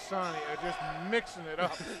Sarasani are just mixing it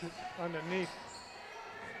up underneath.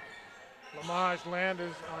 Lamage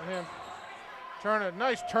Landers on him. Turner,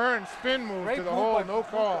 nice turn, spin move Great to the move hole, by no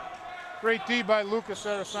call. Great D by Luca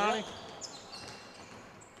Sarasani. Yep.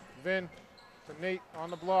 Vin to Nate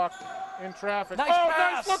on the block, in traffic. Nice oh,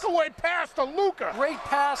 pass. nice look away pass to Luca. Great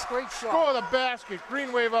pass, great shot. Score the basket,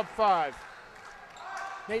 Green Wave up 5.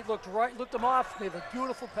 Nate looked right, looked him off, made a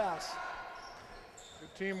beautiful pass.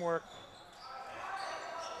 Good teamwork.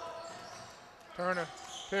 Turner,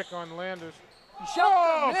 pick on Landers. He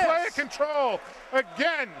shot the Player miss. control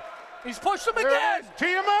again. He's pushed him There again. it is.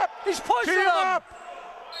 Tee him up. He's pushing Tee him him. up.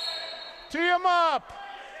 Tee him up.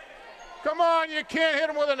 Come on, you can't hit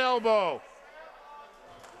him with an elbow.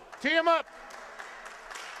 Tee him up.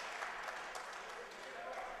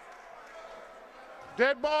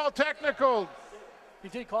 Dead ball technical. He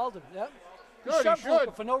did call him, yeah. Good, he shoved Luka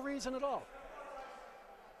should. for no reason at all.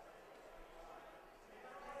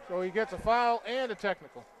 So he gets a foul and a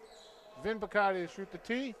technical. Vin Picardi to shoot the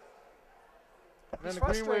tee. And then He's the Green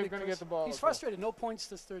Wave frustrated, going to Chris. get the ball. He's as well. frustrated. No points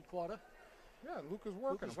this third quarter. Yeah, Luca's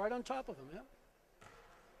working. Luka's right on top of him, yeah.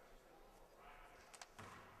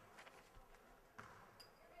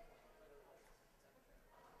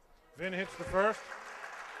 Vin hits the first.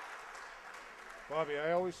 Bobby,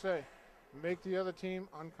 I always say, make the other team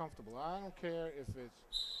uncomfortable. I don't care if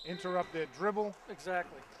it's interrupt their dribble,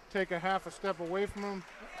 Exactly. take a half a step away from them,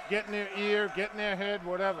 get in their ear, get in their head,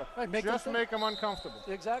 whatever. Right, make Just them make them uncomfortable.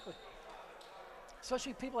 Exactly.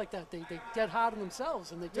 Especially people like that, they get hard on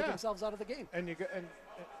themselves and they take Yeah. themselves out of the game. And you get, and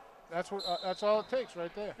that's what that's all it takes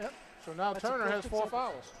right there. Yep. So now That's a Turner has perfect 4 example.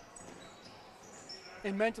 fouls.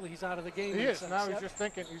 And mentally, he's out of the game. He in a is. sense, Now yep. he's just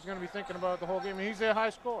thinking, he's going to be thinking about the whole game. And he's their high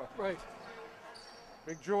scorer. Right.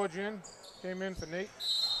 Big George came in for Nate.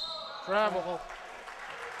 Travel.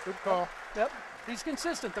 Good call. Yep. He's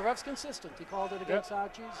consistent. The ref's consistent. He called it against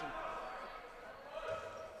Archie's. And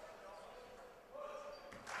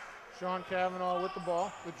Sean Kavanaugh with the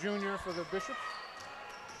ball, the junior for the Bishops.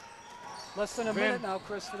 less than a Vin. minute now,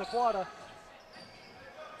 Chris, for the quarter.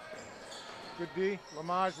 Good D.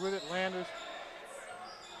 Lamage with it. Landers.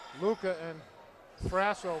 Luca and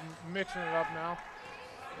Frasso mixing it up now.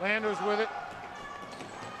 Landers with it.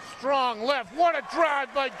 Strong left. What a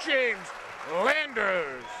drive by James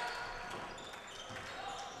Landers.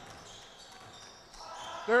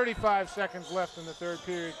 35 seconds left in the third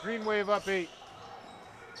period. Green Wave up 8.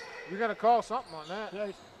 You got to call something on that.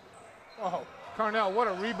 Right. Oh, Carnell, what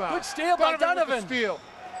a rebound. Good steal by With the Donovan. steal.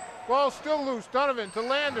 Ball still loose. Donovan to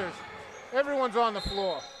Landers. Everyone's on the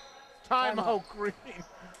floor. Timeout, Green.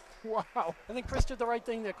 Wow. I think Chris did the right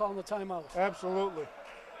thing there, calling the timeout. Absolutely.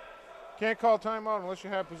 Can't call timeout unless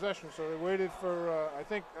you have possession. So they waited for, I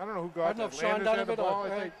don't know who got I don't know that. if Sean Landers had the Donovan or- ball, I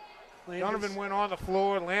right. think. Donovan went on the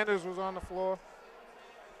floor. Landers was on the floor.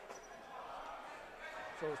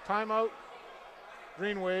 So it's timeout.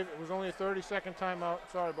 Green Wave. It was only a 30-second timeout.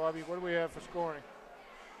 Sorry, Bobby. What do we have for scoring?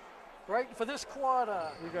 Right for this quarter.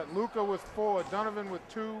 We got Luca with 4, Donovan with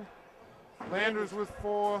 2, Landers with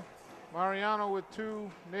 4, Mariano with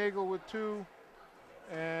 2, Nagel with 2,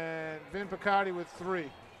 and Vin Picardi with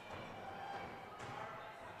 3.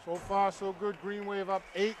 So far, so good. Green Wave up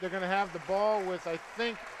 8. They're going to have the ball with, I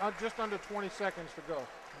think, just under 20 seconds to go.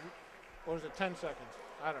 Or is it 10 seconds?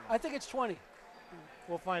 I don't know. I think it's 20.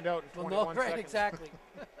 We'll find out in 21 Well, no, right, seconds. exactly.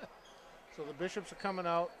 So the Bishops are coming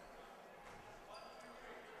out.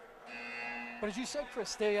 But as you said,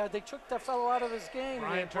 Chris, they took that fellow out of his game.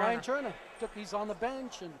 Brian Turner. He's on the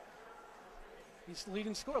bench, and he's the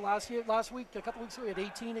leading scorer. Last week, a couple weeks ago, he had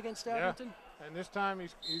 18 against Abington. And this time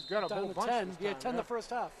he's got a Down whole to bunch. 10. He had 10 the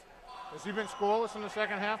first half. Has he been scoreless in the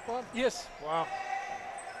second half, Bob? Yes. Wow.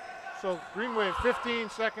 So Green Wave,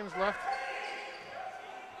 15 seconds left.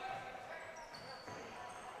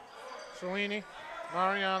 Cellini,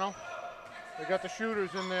 Mariano. They got the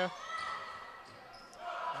shooters in there.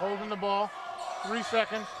 Holding the ball. 3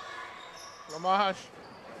 seconds. Lamage,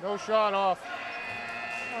 no shot off.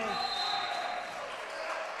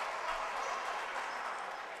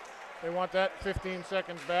 They want that 15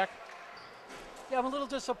 seconds back. Yeah, I'm a little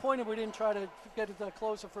disappointed we didn't try to get it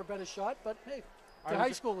closer for a better shot, but hey, they're high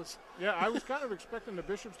schoolers. Yeah, I was kind of expecting the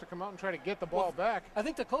Bishops to come out and try to get the ball back. I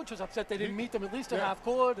think the coach was upset they didn't meet them at least at half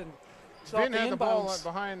court and stop Vin the had the ball inbounds.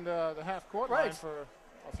 behind the half court line for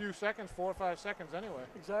a few seconds, 4 or 5 seconds anyway.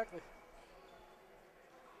 Exactly.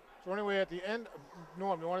 So anyway, at the end,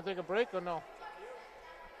 Norm, you want to take a break or no?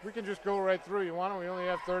 We can just go right through. You want to? We only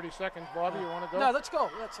have 30 seconds. Bobby, you want to go? No, let's go.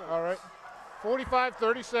 That's all right.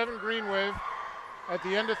 45-37 Green Wave at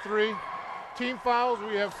the end of 3. Team fouls,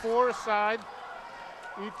 we have 4 aside.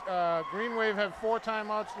 Green Wave have 4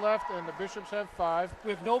 timeouts left, and the Bishops have 5.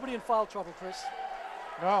 We have nobody in foul trouble, Chris.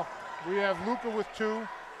 No, we have Luca with 2,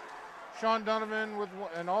 Sean Donovan with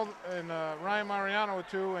 1, and Ryan Mariano with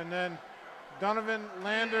 2, and then Donovan,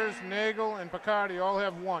 Landers, Nagel, and Picardi all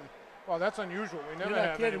have 1. Well, that's unusual. We never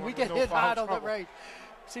have anyone We with get no hit foul hard on trouble. the right.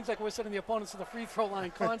 Seems like we're setting the opponents to the free throw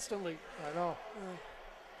line constantly. I know.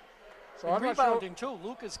 So and I'm rebounding too.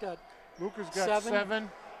 Luca's got 7.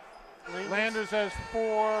 Landers has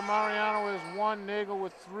 4. Mariano has 1. Nagel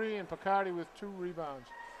with 3, and Picardi with 2 rebounds.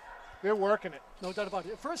 They're working it. No doubt about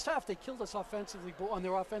it. First half, they killed us offensively on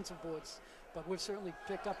their offensive boards, but we've certainly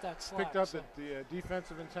picked up that slack. Picked up the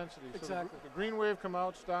defensive intensity. Exactly. So the Green Wave come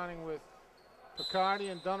out starting with Picardi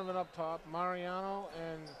and Donovan up top, Mariano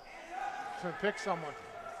and to pick someone.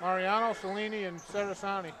 Mariano, Cellini, and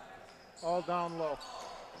Sarasani all down low.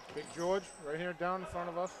 Big George right here down in front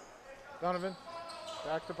of us. Donovan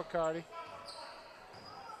back to Picardi.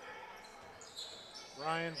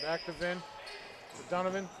 Ryan back to Vin. To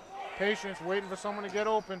Donovan. Patience, waiting for someone to get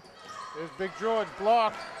open. There's Big George,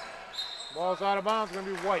 blocked. Ball's out of bounds, going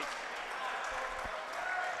to be White.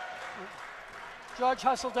 George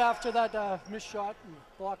hustled after that missed shot and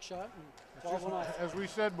block shot. And ball went off. As we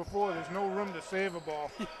said before, there's no room to save a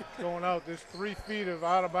ball going out. There's 3 feet of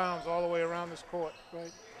out of bounds all the way around this court.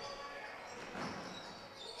 Right.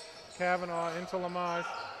 Kavanaugh into Lamage.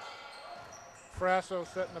 Frasso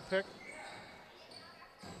setting the pick.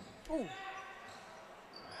 Ooh.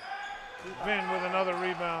 Vin with another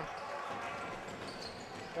rebound.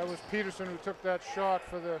 That was Peterson who took that shot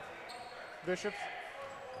for the Bishops.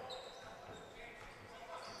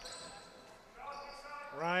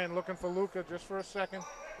 Ryan looking for Luca just for a second.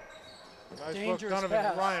 Nice look, Donovan.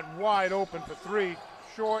 Pass. Ryan wide open for 3.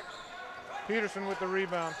 Short. Peterson with the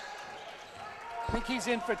rebound. I think he's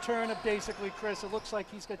in for Turner, basically, Chris. It looks like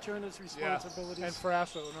he's got Turner's responsibilities. Yeah. And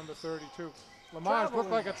Frasso, number 32. Lamage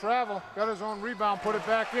looked like a travel. Got his own rebound, put it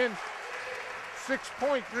back in.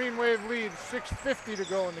 6-point Green Wave lead, 6:50 to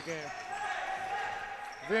go in the game.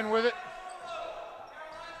 Vin with it.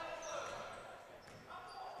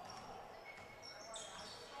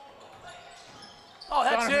 Oh,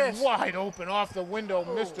 that's Donovan it. wide open off the window,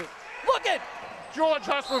 missed it. Look it. George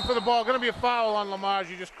hustling for the ball. Going to be a foul on Lamage.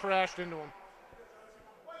 He just crashed into him.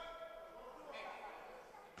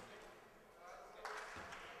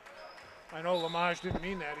 I know Lamage didn't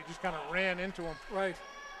mean that. He just kind of ran into him. Right.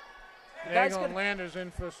 Nagel and Landers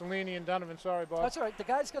in for Cellini and Donovan. Sorry, Bob. That's all right. The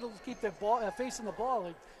guys got to keep their ball facing the ball.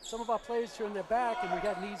 Like some of our players turn their back, and we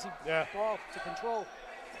got an easy ball to control.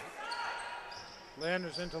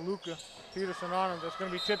 Landers into Luca. Peterson on him. That's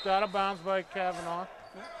going to be tipped out of bounds by Kavanaugh.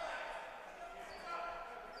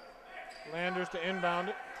 Landers to inbound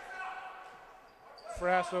it.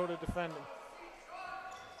 Frasso to defend him.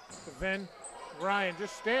 To Vin. Ryan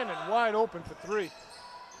just standing wide open for three.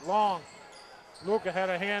 Long. Luca had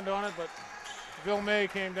a hand on it, but Villemay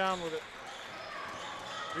came down with it.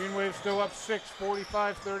 Green Wave still up 6,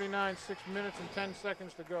 45-39, 6 minutes and 10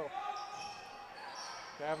 seconds to go.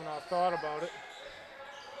 Kavanaugh thought about it.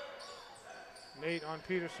 Nate on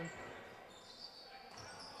Peterson.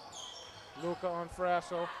 Luca on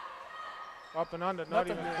Frasso. Up and under, not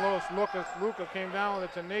even close. Luca came down with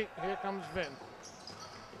it to Nate. Here comes Vin.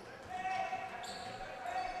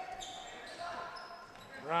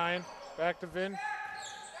 Ryan, back to Vin.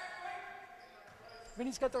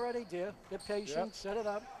 Vinny's got the right idea. Get patient, set it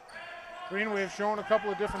up. Green Wave showing a couple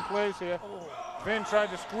of different plays here. Vin tried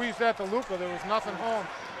to squeeze that to Luca. There was nothing home.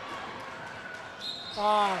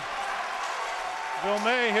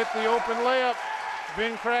 Villemay hit the open layup.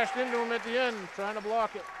 Vin crashed into him at the end, trying to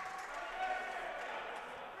block it.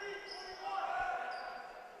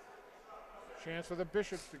 Chance for the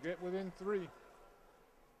Bishops to get within 3.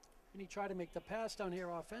 And he tried to make the pass down here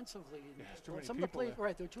offensively. Yeah, there's too many Some people of the there.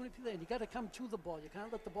 right, there are too many people there, and you got to come to the ball. You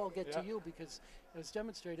can't let the ball get to you, because it was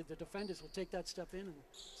demonstrated the defenders will take that step in and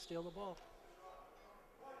steal the ball.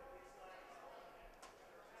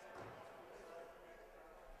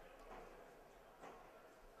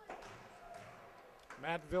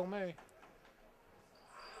 Matt Villemay.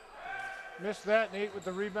 Missed that. Nate with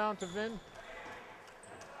the rebound to Vin.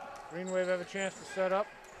 Green Wave have a chance to set up.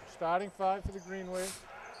 Starting 5 for the Green Wave.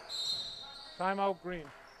 Timeout Green.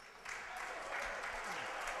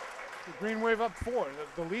 The Green Wave up 4.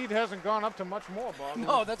 The lead hasn't gone up to much more, Bob.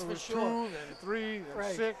 No, that's for sure. 2, then 3,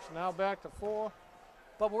 then 6, now back to 4.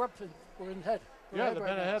 But we're in head. They've been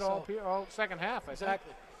ahead all second half, I think.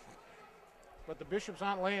 Exactly. But the Bishops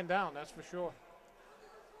aren't laying down, that's for sure.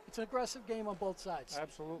 It's an aggressive game on both sides.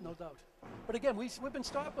 Absolutely. No doubt. But again, we've been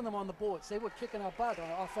stopping them on the boards. They were kicking our butt on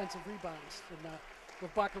offensive rebounds. And we're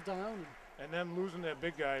buckled down. And them losing their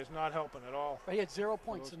big guy is not helping at all. He had 0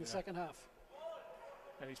 points in the second half.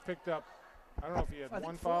 And he's picked up, I don't know if he had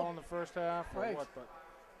one foul in the first half or what, but.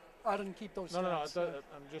 I didn't keep those stats. No,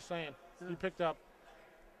 I'm just saying. Yeah. He picked up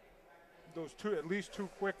those at least 2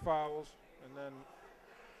 quick fouls, and then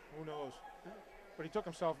who knows. Yeah. But he took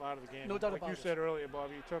himself out of the game. No doubt about it. Like you said earlier,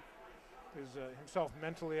 Bobby, he took himself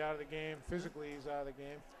mentally out of the game. Physically, he's out of the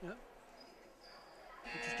game. Yeah.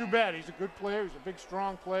 Which is too bad. He's a good player. He's a big,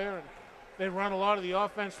 strong player, and they run a lot of the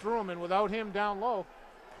offense through him, and without him down low.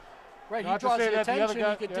 Right, he draws the attention,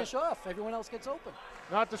 he can dish off. Everyone else gets open.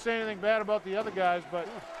 Not to say anything bad about the other guys, but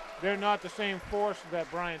they're not the same force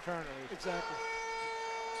that Brian Turner is. Exactly.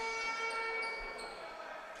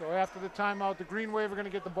 So after the timeout, the Green Wave are going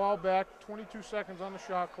to get the ball back. 22 seconds on the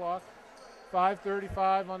shot clock.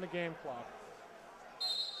 5:35 on the game clock.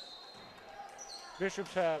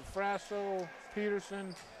 Bishops have Frasso,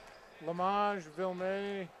 Peterson, Lamage,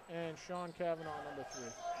 Villemay, and Sean Kavanaugh, number 3.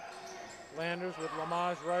 Landers with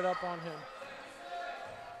Lamage right up on him.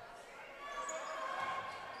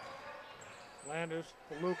 Landers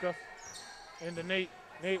for Luca. Into Nate.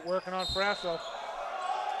 Nate working on Frasso.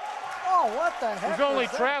 Oh, what the heck? He's only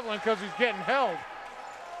traveling because he's getting held.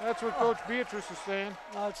 That's what Coach Beatrice is saying.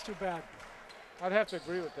 No, it's too bad. I'd have to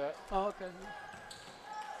agree with that. Oh, okay.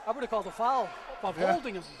 I would have called a foul of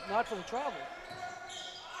holding him, not for the travel.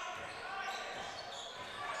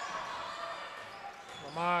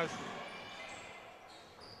 Lamage.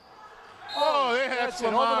 Oh, they had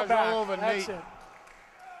Lamage all over Nate.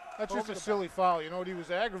 That's just a silly foul. You know, he was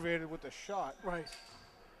aggravated with the shot. Right.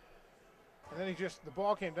 And then the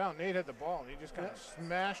ball came down. Nate had the ball, and he just kind of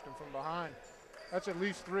smashed him from behind. That's at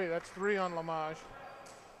least 3. That's 3 on Lamage.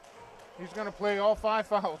 He's going to play all 5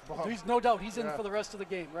 fouls, Bob. He's no doubt he's in for the rest of the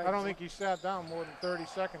game, right? I don't think he sat down more than 30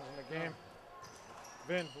 seconds in the game.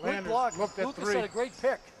 Vin Landers looked at Lucas 3. had a great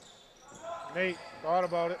pick. Nate thought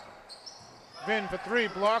about it. Vin for 3,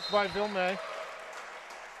 blocked by Villemay.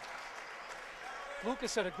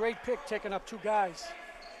 Lucas had a great pick, taking up 2 guys.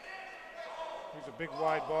 He's a big,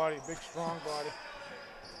 wide body, big, strong body.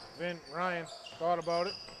 Ryan thought about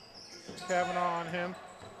it. Kavanaugh on him.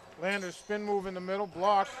 Landers spin move in the middle,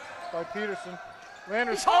 blocked by Peterson.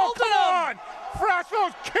 Landers, oh, come on!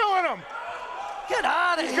 Frasso's killing him! Get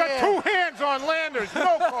out of here! He's got 2 hands on Landers,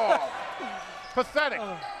 no call. Pathetic.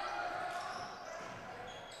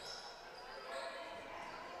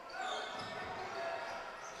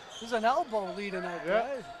 There's an elbow leading out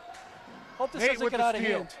there. Hope this Nate doesn't get out of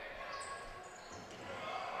hand.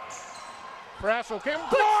 Frasso came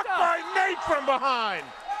blocked by Nate from behind.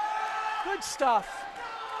 Good stuff.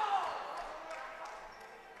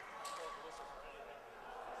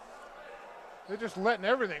 They're just letting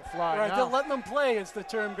everything fly now. They're letting them play, as the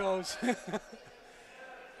term goes.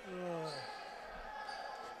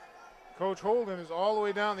 Coach Holden is all the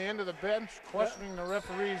way down the end of the bench, questioning the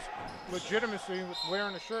referee's legitimacy with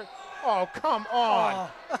wearing a shirt. Oh, come on.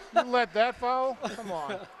 You let that foul? Come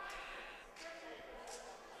on.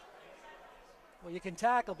 Well, you can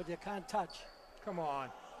tackle, but you can't touch. Come on.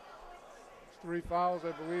 It's 3 fouls,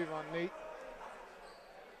 I believe, on Nate.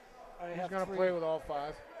 He's going to play with all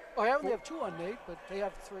 5. Oh, I only have 2 on Nate, but they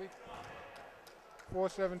have 3.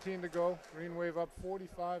 4:17 to go. Green Wave up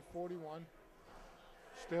 45-41.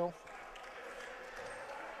 Still.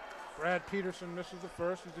 Brad Peterson misses the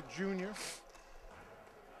first. He's a junior.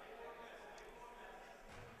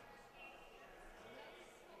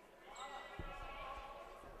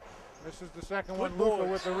 Misses the second one. Luka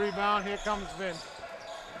with the rebound. Here comes Vin.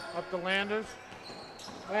 Up to Landers.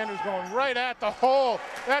 Landers going right at the hole.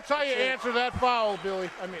 That's how you answer that foul,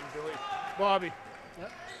 Bobby.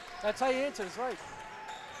 Yep. That's how you answer, it's right.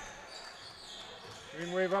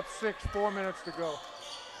 Green Wave up 6, 4 minutes to go.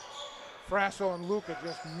 Frasso and Luka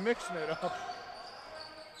just mixing it up.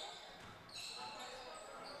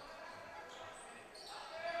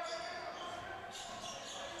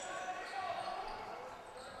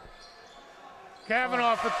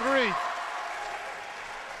 Kavanaugh for 3.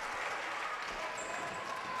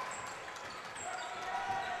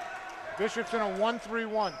 Bishop's in a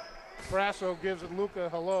 1-3-1. Frasso gives it Luka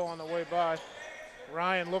hello on the way by.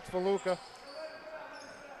 Ryan looks for Luka.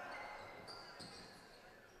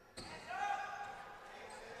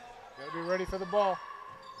 Gotta be ready for the ball.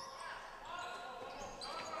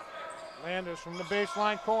 Landers from the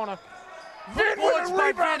baseline corner. Vin with a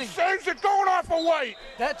rebound, saves it, going off for White.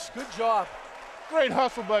 That's good job. Great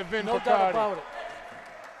hustle by Vin No Picardi. doubt about it.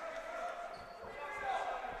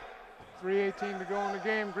 3:18 to go in the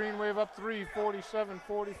game. Green Wave up 3,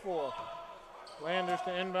 47-44. Landers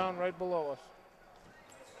to inbound right below us.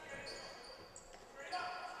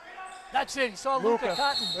 That's it. He saw Luka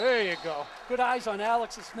cutting. There you go. Good eyes on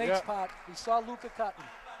Alex's Snake's part. He saw Luka cutting.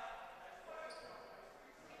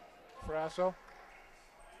 Frasso.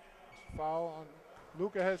 Foul on.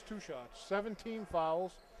 Luka has 2 shots. 17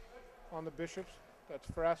 fouls on the Bishops. That's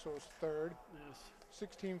Frasso's 3rd. Yes.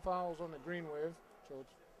 16 fouls on the Green Wave. So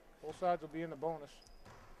it's, both sides will be in the bonus.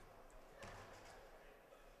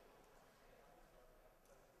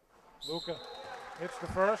 Luka hits the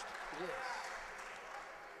first. Yes.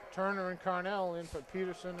 Turner and Carnell in for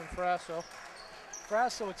Peterson and Frasso.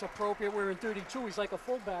 Frasso, it's appropriate. We're in 32. He's like a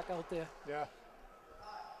fullback out there. Yeah.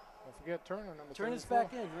 Don't forget Turner, number 34. Turner's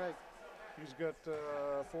back in, right. He's got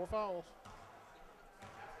 4 fouls.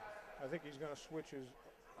 I think he's going to switch his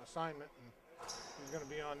assignment, and he's going to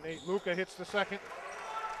be on Nate. Luka hits the second.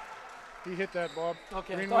 He hit that, Bob.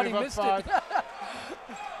 Okay, Green I thought Wave he up missed 5. it.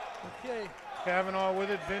 Okay. Kavanaugh with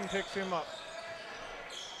it. Vin picks him up.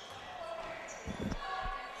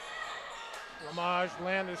 Lamage,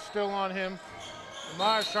 Land is still on him.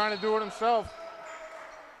 Lamage trying to do it himself.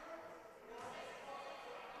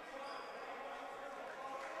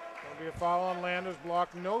 Going to be a foul on Landers.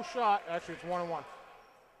 Block, no shot. Actually, it's 1-1.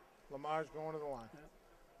 Lamage going to the line. Yeah.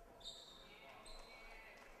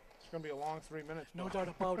 It's going to be a long 3 minutes. No doubt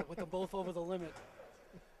about it, with them both over the limit.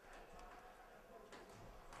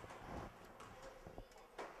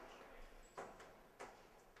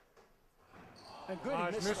 And good, Lamage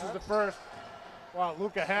he misses that. the first. Wow,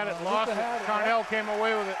 Luka had it, lost Luka had it. it, Carnell came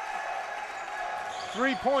away with it.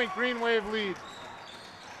 3-point Green Wave lead.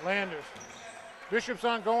 Landers. Bishop's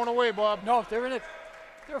on going away, Bob. No, they're in it.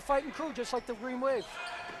 They're a fighting crew, just like the Green Wave.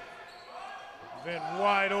 Vin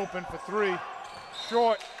wide open for 3.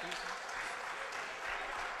 Short.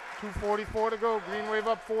 2:44 to go. Green Wave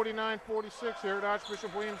up 49-46 here at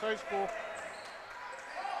Archbishop Williams High School.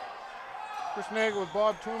 Chris Nagel with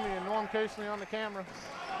Bob Toomey and Norm Casely on the camera.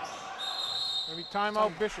 Maybe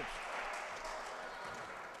timeout Bishops.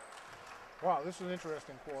 Wow, this is an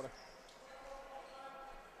interesting quarter.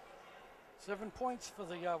 7 points for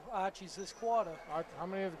the Archies this quarter. How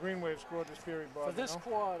many have the Green Wave scored this period, Bob? For this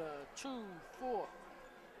quarter, 2, 4.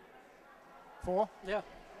 4? Yeah.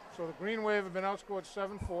 So the Green Wave have been outscored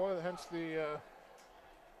 7-4, hence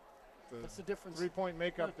That's the difference. 3-point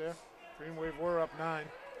makeup there. Green Wave were up 9.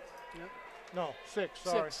 Yep. No, 6,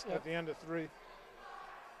 sorry, 6, yeah. at the end of 3.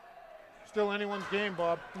 Still anyone's game,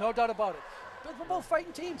 Bob. No doubt about it. They're both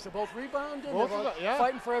fighting teams. They're both rebounding. Both they're of both them, yeah.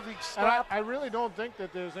 fighting for every And scrap. I really don't think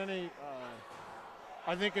that there's any,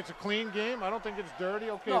 I think it's a clean game. I don't think it's dirty.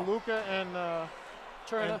 Okay, No. Luka and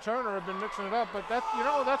Turner. Turner have been mixing it up, but that's,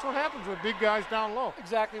 that's what happens with big guys down low.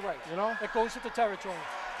 Exactly right. That goes with the territory.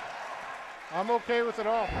 I'm okay with it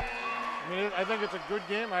all. I mean, I think it's a good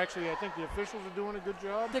game. I think the officials are doing a good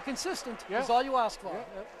job. They're consistent. Yeah. That's all you ask for. Yeah.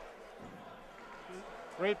 Yep.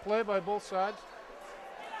 Great play by both sides.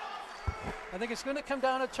 I think it's going to come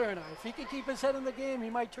down to Turner. If he can keep his head in the game, he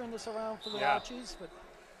might turn this around for the Yeah. Archies. But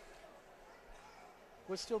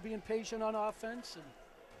we're still being patient on offense. And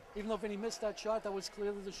even though Vinny missed that shot, that was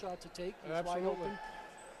clearly the shot to take. He was wide Absolutely. open.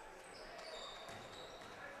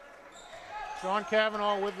 Sean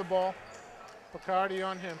Cavanaugh with the ball. Picardi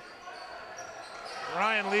on him.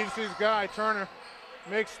 Ryan leaves his guy. Turner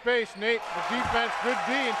makes space. Nate, the defense, good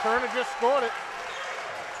D, and Turner just scored it.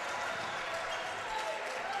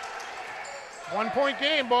 1 point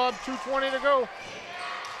game, Bob. 2:20 to go.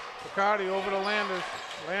 Picardi over to Landers.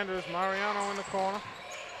 Landers, Mariano in the corner.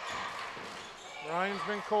 Ryan's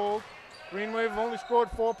been cold. Green Wave have only scored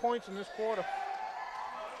 4 points in this quarter.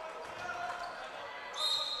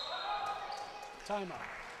 Timeout.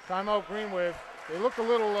 Timeout, Green Wave. They look a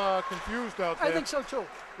little confused out there. I think so too.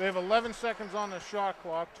 They have 11 seconds on the shot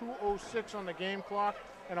clock, 2:06 on the game clock,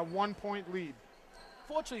 and a 1 point lead.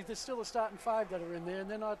 Fortunately, there's still a starting five that are in there, and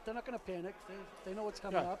they're not going to panic. They know what's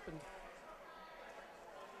coming Yeah. up.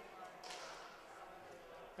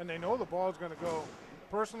 And they know the ball's going to go.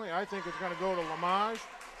 Personally, I think it's going to go to Lamage,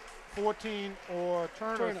 14, or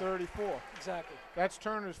Turner, 34. Exactly. That's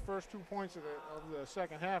Turner's first 2 points of the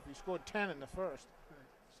second half. He scored 10 in the first.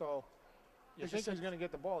 So you think he's going to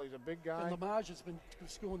get the ball. He's a big guy. And Lamage has been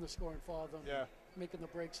doing the scoring for them. Yeah. Making the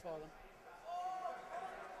breaks for them.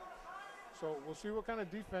 So we'll see what kind of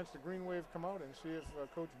defense the Green Wave come out and see if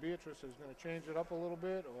Coach Beatrice is going to change it up a little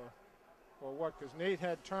bit or what, because Nate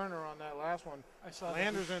had Turner on that last one. I saw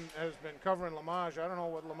Landerson has been covering Lamage. I don't know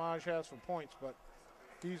what Lamage has for points, but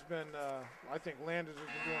he's been, I think Landers has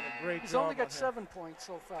been doing a great job. He's only got on 7 points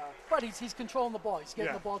so far. But he's controlling the ball. He's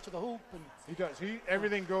getting the ball to the hoop. And he does.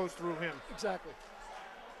 Everything goes through him. Exactly.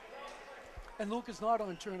 And Luke is not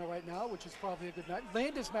on Turner right now, which is probably a good match.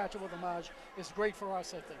 Landers matchup with Lamage is great for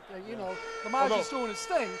us, I think. You know, Lamage is doing his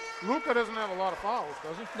thing. Luka doesn't have a lot of fouls,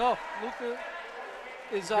 does he? No, Luka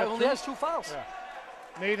only has 2 fouls. Yeah.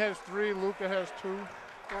 Nate has 3, Luka has 2.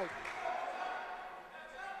 Right.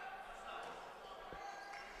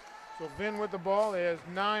 So Vin with the ball, he has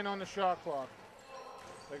 9 on the shot clock.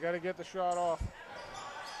 They got to get the shot off.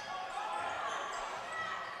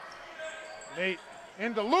 Nate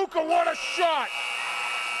into Luka, what a shot!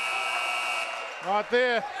 Not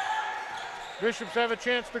there. Bishops have a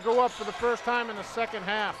chance to go up for the first time in the second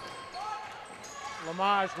half.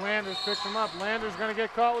 Lamage, Landers picks him up. Landers going to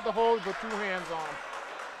get caught with the hose, but 2 hands on him.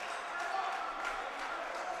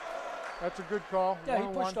 That's a good call. Yeah,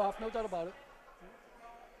 he pushed off, no doubt about it.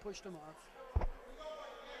 Pushed him off.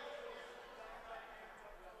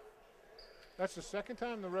 That's the second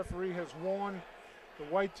time the referee has warned the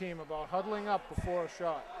white team about huddling up before a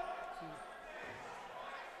shot.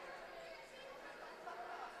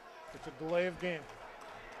 It's a delay of game.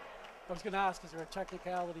 I was going to ask, is there a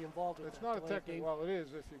technicality involved with It's not a technical. Well, it is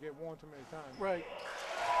if you get warned too many times. Right.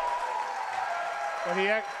 But he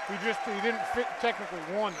didn't technically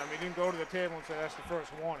warn them. He didn't go to the table and say that's the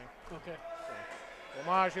first warning. Okay. So,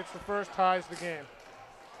 Lamage hits the first, ties the game.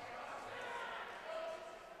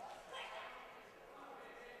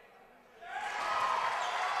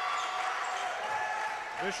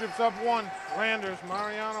 Bishop's up 1. Landers,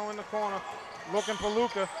 Mariano in the corner, looking for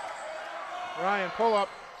Luka. Ryan, pull up,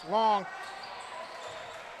 long.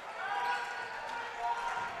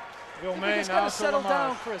 Bill I think May we just now got to to settle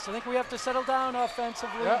down, Lamage. Chris. I think we have to settle down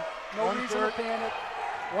offensively. Yep. No reason to panic.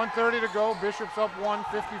 1:30 to go. Bishop's up 1,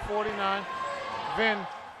 50-49. Vin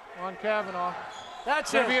on Cavanaugh.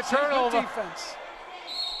 That's Gonna it. be a turnover. Good defense.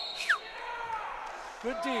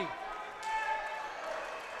 Good D.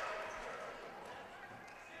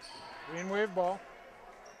 Green Wave ball.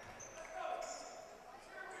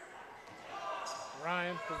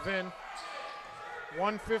 Ryan to Vin.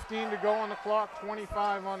 1:15 to go on the clock.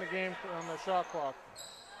 25 on the game on the shot clock.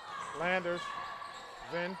 Landers.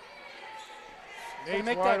 Vin. Nate's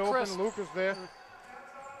make wide that open. crisp. Luka's there.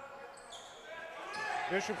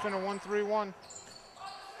 Bishop's in a 1-3-1.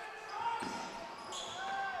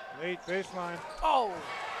 Nate baseline. Oh!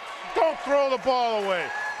 Don't throw the ball away.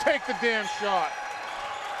 Take the damn shot.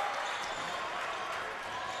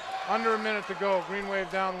 Under a minute to go. Green Wave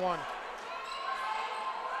down 1.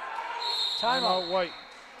 Timeout. White.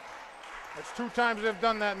 That's 2 times they've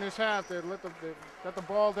done that in this half. They've got the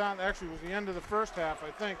ball down. Actually, it was the end of the first half,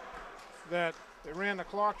 I think, that they ran the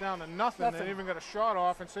clock down to nothing. They didn't even got a shot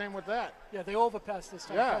off, and same with that. Yeah, they overpassed this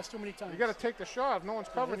time. Yeah. Passed too many times. You got to take the shot. If no one's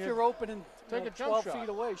covering If you, you're open and take a jump 12 shot. feet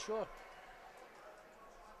away, sure.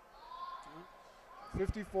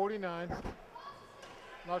 50-49.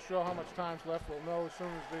 Not sure how much time's left. We'll know as soon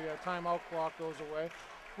as the timeout clock goes away.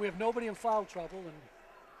 We have nobody in foul trouble and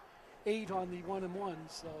 8 on the 1-and-1.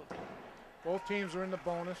 So both teams are in the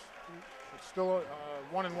bonus. It's still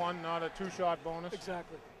a 1-and-1, not a 2-shot bonus.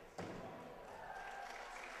 Exactly.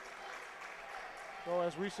 So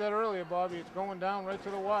as we said earlier, Bobby, it's going down right to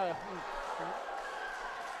the wire.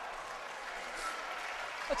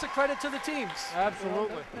 That's a credit to the teams.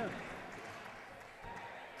 Absolutely. Yeah.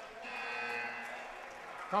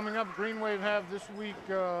 Coming up, Green Wave have this week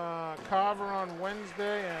Carver on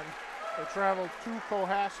Wednesday, and they travel to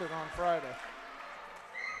Cohasset on Friday.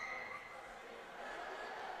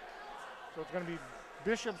 So it's going to be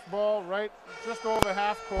Bishop's ball right just over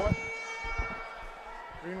half court.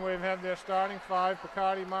 Green Wave have their starting 5,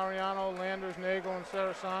 Picardi, Mariano, Landers, Nagel, and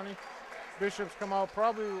Sarasani. Bishops come out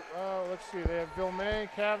probably, let's see, they have Vilmay,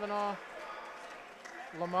 Kavanaugh,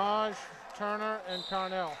 Lamage, Turner, and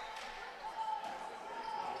Carnell.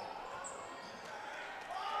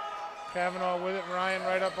 Kavanaugh with it, Ryan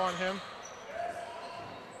right up on him.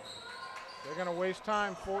 They're going to waste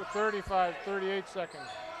time, 38 seconds.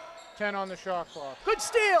 10 on the shot clock. Good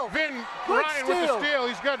steal. Vin, Good Ryan steal. with the steal.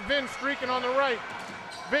 He's got Vin streaking on the right.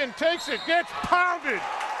 Vin takes it, gets pounded.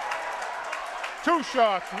 2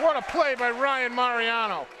 shots. What a play by Ryan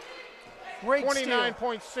Mariano. Great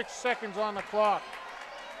 29.6 seconds on the clock.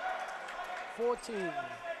 14.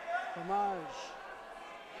 Lamage.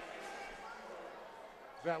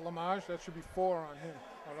 Is that Lamage? That should be 4 on him.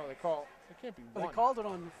 Oh no, they can't be 1. They called it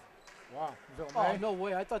on. Wow, Oh, Vilmay. no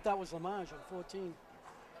way. I thought that was Lamage on 14.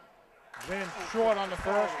 Vin short on the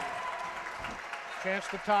first. Chance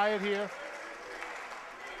to tie it here.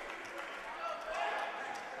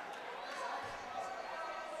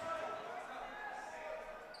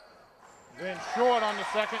 Vin short on the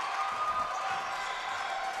second.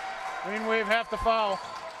 Green Wave have to foul.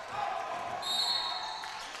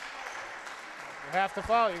 You have to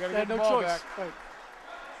foul. You got to get the no ball choice. back. Right.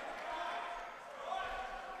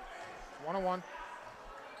 1-1.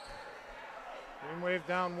 Green Wave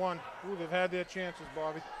down 1. Ooh, they've had their chances,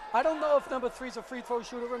 Bobby. I don't know if number 3's a free throw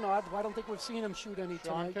shooter or not. I don't think we've seen him shoot any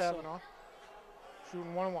Sean tonight. Kavanaugh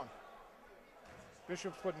shooting 1-1.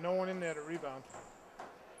 Bishop's put no one in there to rebound.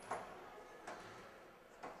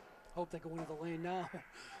 Hope they go into the lane now.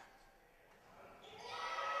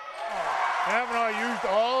 Kavanaugh used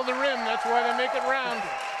all the rim. That's why they make it round.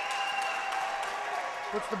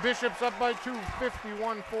 Puts the Bishops up by 2,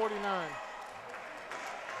 51-49.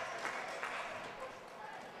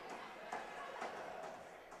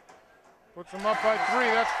 Puts them up by 3.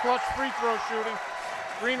 That's clutch free throw shooting.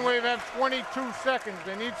 Green Wave have 22 seconds.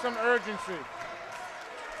 They need some urgency.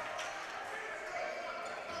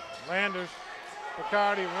 Landers,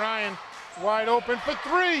 Picardi, Ryan, wide open for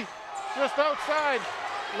 3. Just outside.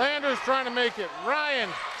 Landers trying to make it. Ryan.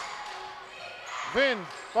 Vin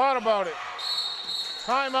thought about it.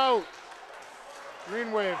 Timeout.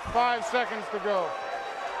 Green Wave, 5 seconds to go.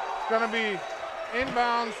 It's going to be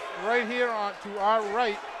inbounds right here to our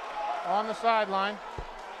right on the sideline.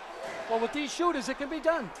 Well, with these shooters, it can be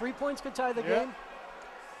done. 3 points could tie the game.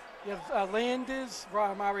 You have Landers,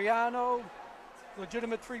 Mariano,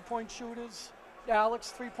 legitimate 3-point shooters.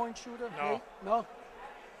 Alex, 3-point shooter. No. Nate? No?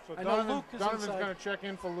 So I know Luke is Donovan's inside. going to check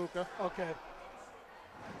in for Luca. Okay.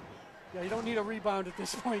 Yeah, you don't need a rebound at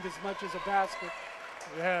this point as much as a basket.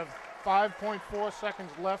 We have 5.4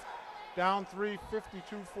 seconds left. Down 3,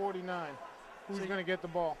 52-49. Who's going to get the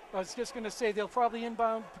ball? I was just going to say they'll probably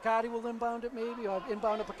inbound. Picardi will inbound it maybe, or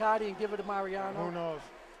inbound to Picardi and give it to Mariano. Who knows?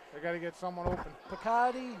 They got to get someone open.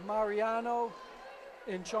 Picardi, Mariano,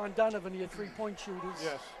 and Sean Donovan, your 3-point shooters.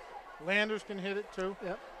 Yes. Landers can hit it too.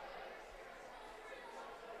 Yep.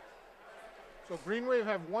 So Green Wave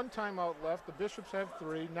have 1 timeout left. The Bishops have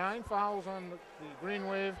 3. 9 fouls on the Green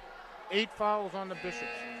Wave, 8 fouls on the Bishops.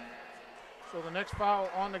 So the next foul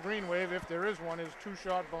on the Green Wave, if there is one, is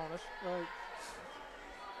 2-shot bonus. Right.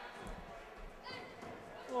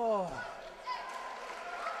 Oh.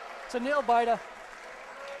 It's a nail biter.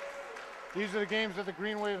 These are the games that the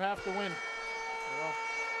Green Wave have to win.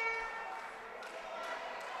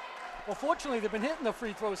 Well, fortunately, they've been hitting the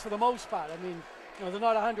free throws for the most part. I mean, you know, they're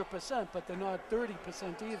not 100%, but they're not 30%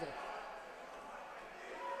 either.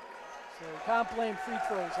 So you can't blame free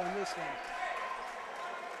throws on this one.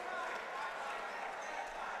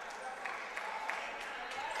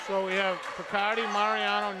 So we have Picardi,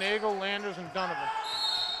 Mariano, Nagel, Landers, and Donovan.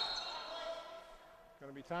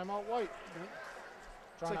 Going to be timeout White. Yep.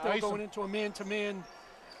 It's Trying like to they're ice going him. into a man-to-man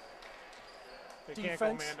They defense.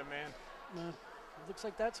 can't go man-to-man. No. It looks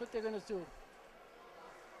like that's what they're going to do.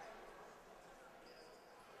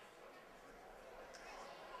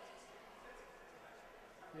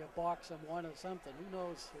 Yeah, box them one or something. Who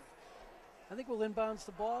knows? I think we'll inbounds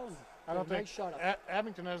the ball. And I don't get a think nice shot up.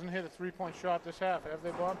 Abington hasn't hit a 3-point shot this half, have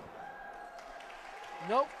they, Bob?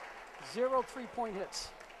 Nope. 0 3-point hits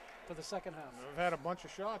for the second half. We've had a bunch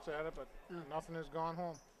of shots at it, but nothing has gone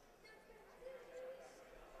home.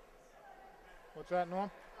 What's that, Norm?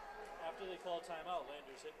 After they call timeout,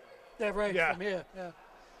 Landers hit one. Yeah, right, Yeah. from here, yeah.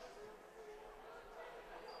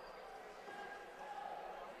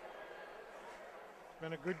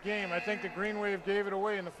 Been a good game. I think the Green Wave gave it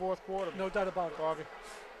away in the fourth quarter. No doubt about it. Bobby.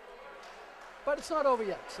 But it's not over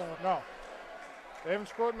yet, so. No. They haven't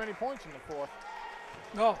scored many points in the fourth.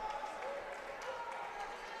 No.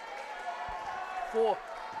 4.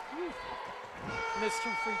 Missed 2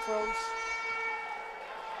 free throws.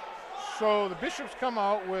 So the Bishops come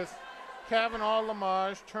out with Kavanaugh,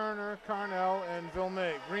 Lamage, Turner, Carnell, and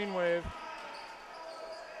Villeneuve. Green Wave,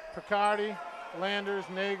 Picardi, Landers,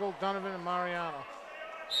 Nagel, Donovan, and Mariano.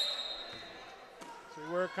 See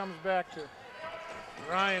where it comes back to.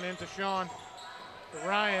 Ryan into Sean. To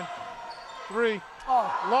Ryan. 3.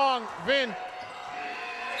 Oh, Long. Vin.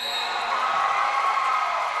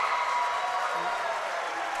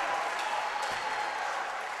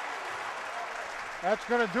 That's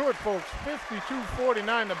going to do it, folks.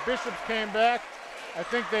 52-49. The Bishops came back. I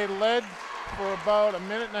think they led for about a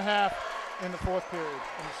minute and a half in the fourth period,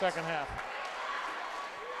 in the second half.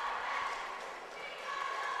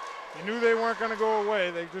 You knew they weren't going to go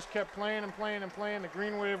away. They just kept playing and playing and playing. The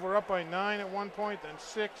Green Wave were up by 9 at one point, then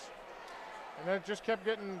 6. And that just kept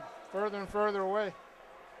getting further and further away.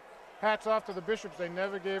 Hats off to the Bishops. They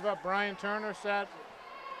never gave up. Brian Turner sat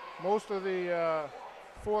most of the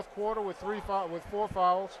fourth quarter with 4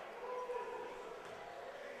 fouls.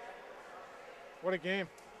 What a game.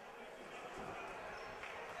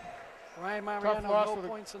 Ryan Tough Mariano, loss no for the-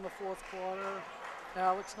 points in the fourth quarter.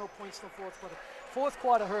 Alex, no points in the fourth quarter. Fourth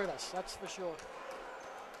quarter hurt us, that's for sure.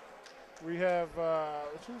 We have,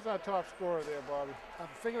 who's our top scorer there, Bobby? I'm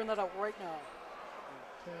figuring that out right now.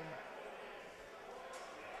 10.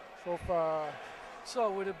 So far,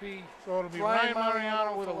 So would it be so it'll be Ryan Ryan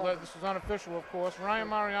Mariano with 11. 11. This is unofficial, of course. Ryan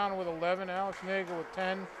Mariano with 11, Alex Nagel with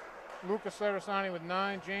 10, Luca Sarasani with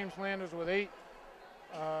 9, James Landers with 8,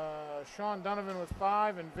 Sean Donovan with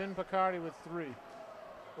 5, and Vin Picardi with 3.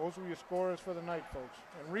 Those were your scorers for the night, folks.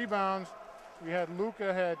 And rebounds, we had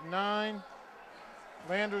Luca had 9,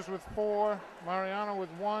 Landers with 4, Mariano with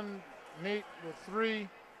 1, Nate with 3,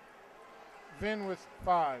 Vin with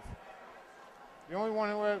 5. The only one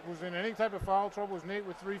who was in any type of foul trouble was Nate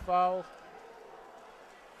with 3 fouls.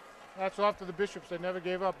 That's off to the Bishops. They never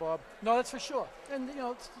gave up, Bob. No, that's for sure. And you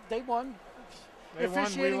know, they won. They won, we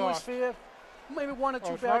Officiating was lost. fair. Maybe 1 or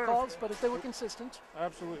 2 it's not bad an calls, but if they were consistent.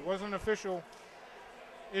 Absolutely. It wasn't an official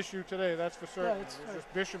issue today, that's for certain. it's It was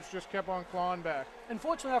just Bishops just kept on clawing back.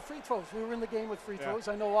 Unfortunately, our free throws. We were in the game with free Yeah. throws.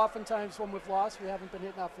 I know oftentimes when we've lost, we haven't been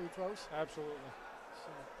hitting our free throws. Absolutely. So.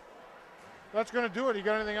 That's going to do it. You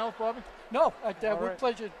got anything else, Bobby? No, All with right.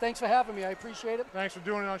 pleasure. Thanks for having me. I appreciate it. Thanks for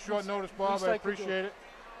doing it on short notice, Bob. least I I could do. appreciate it.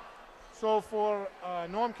 So for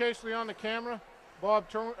Norm Casely on the camera, Bob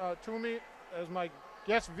Toomey as my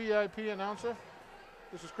guest VIP announcer,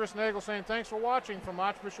 this is Chris Nagel saying thanks for watching from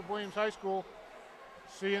Archbishop Williams High School.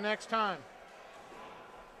 See you next time.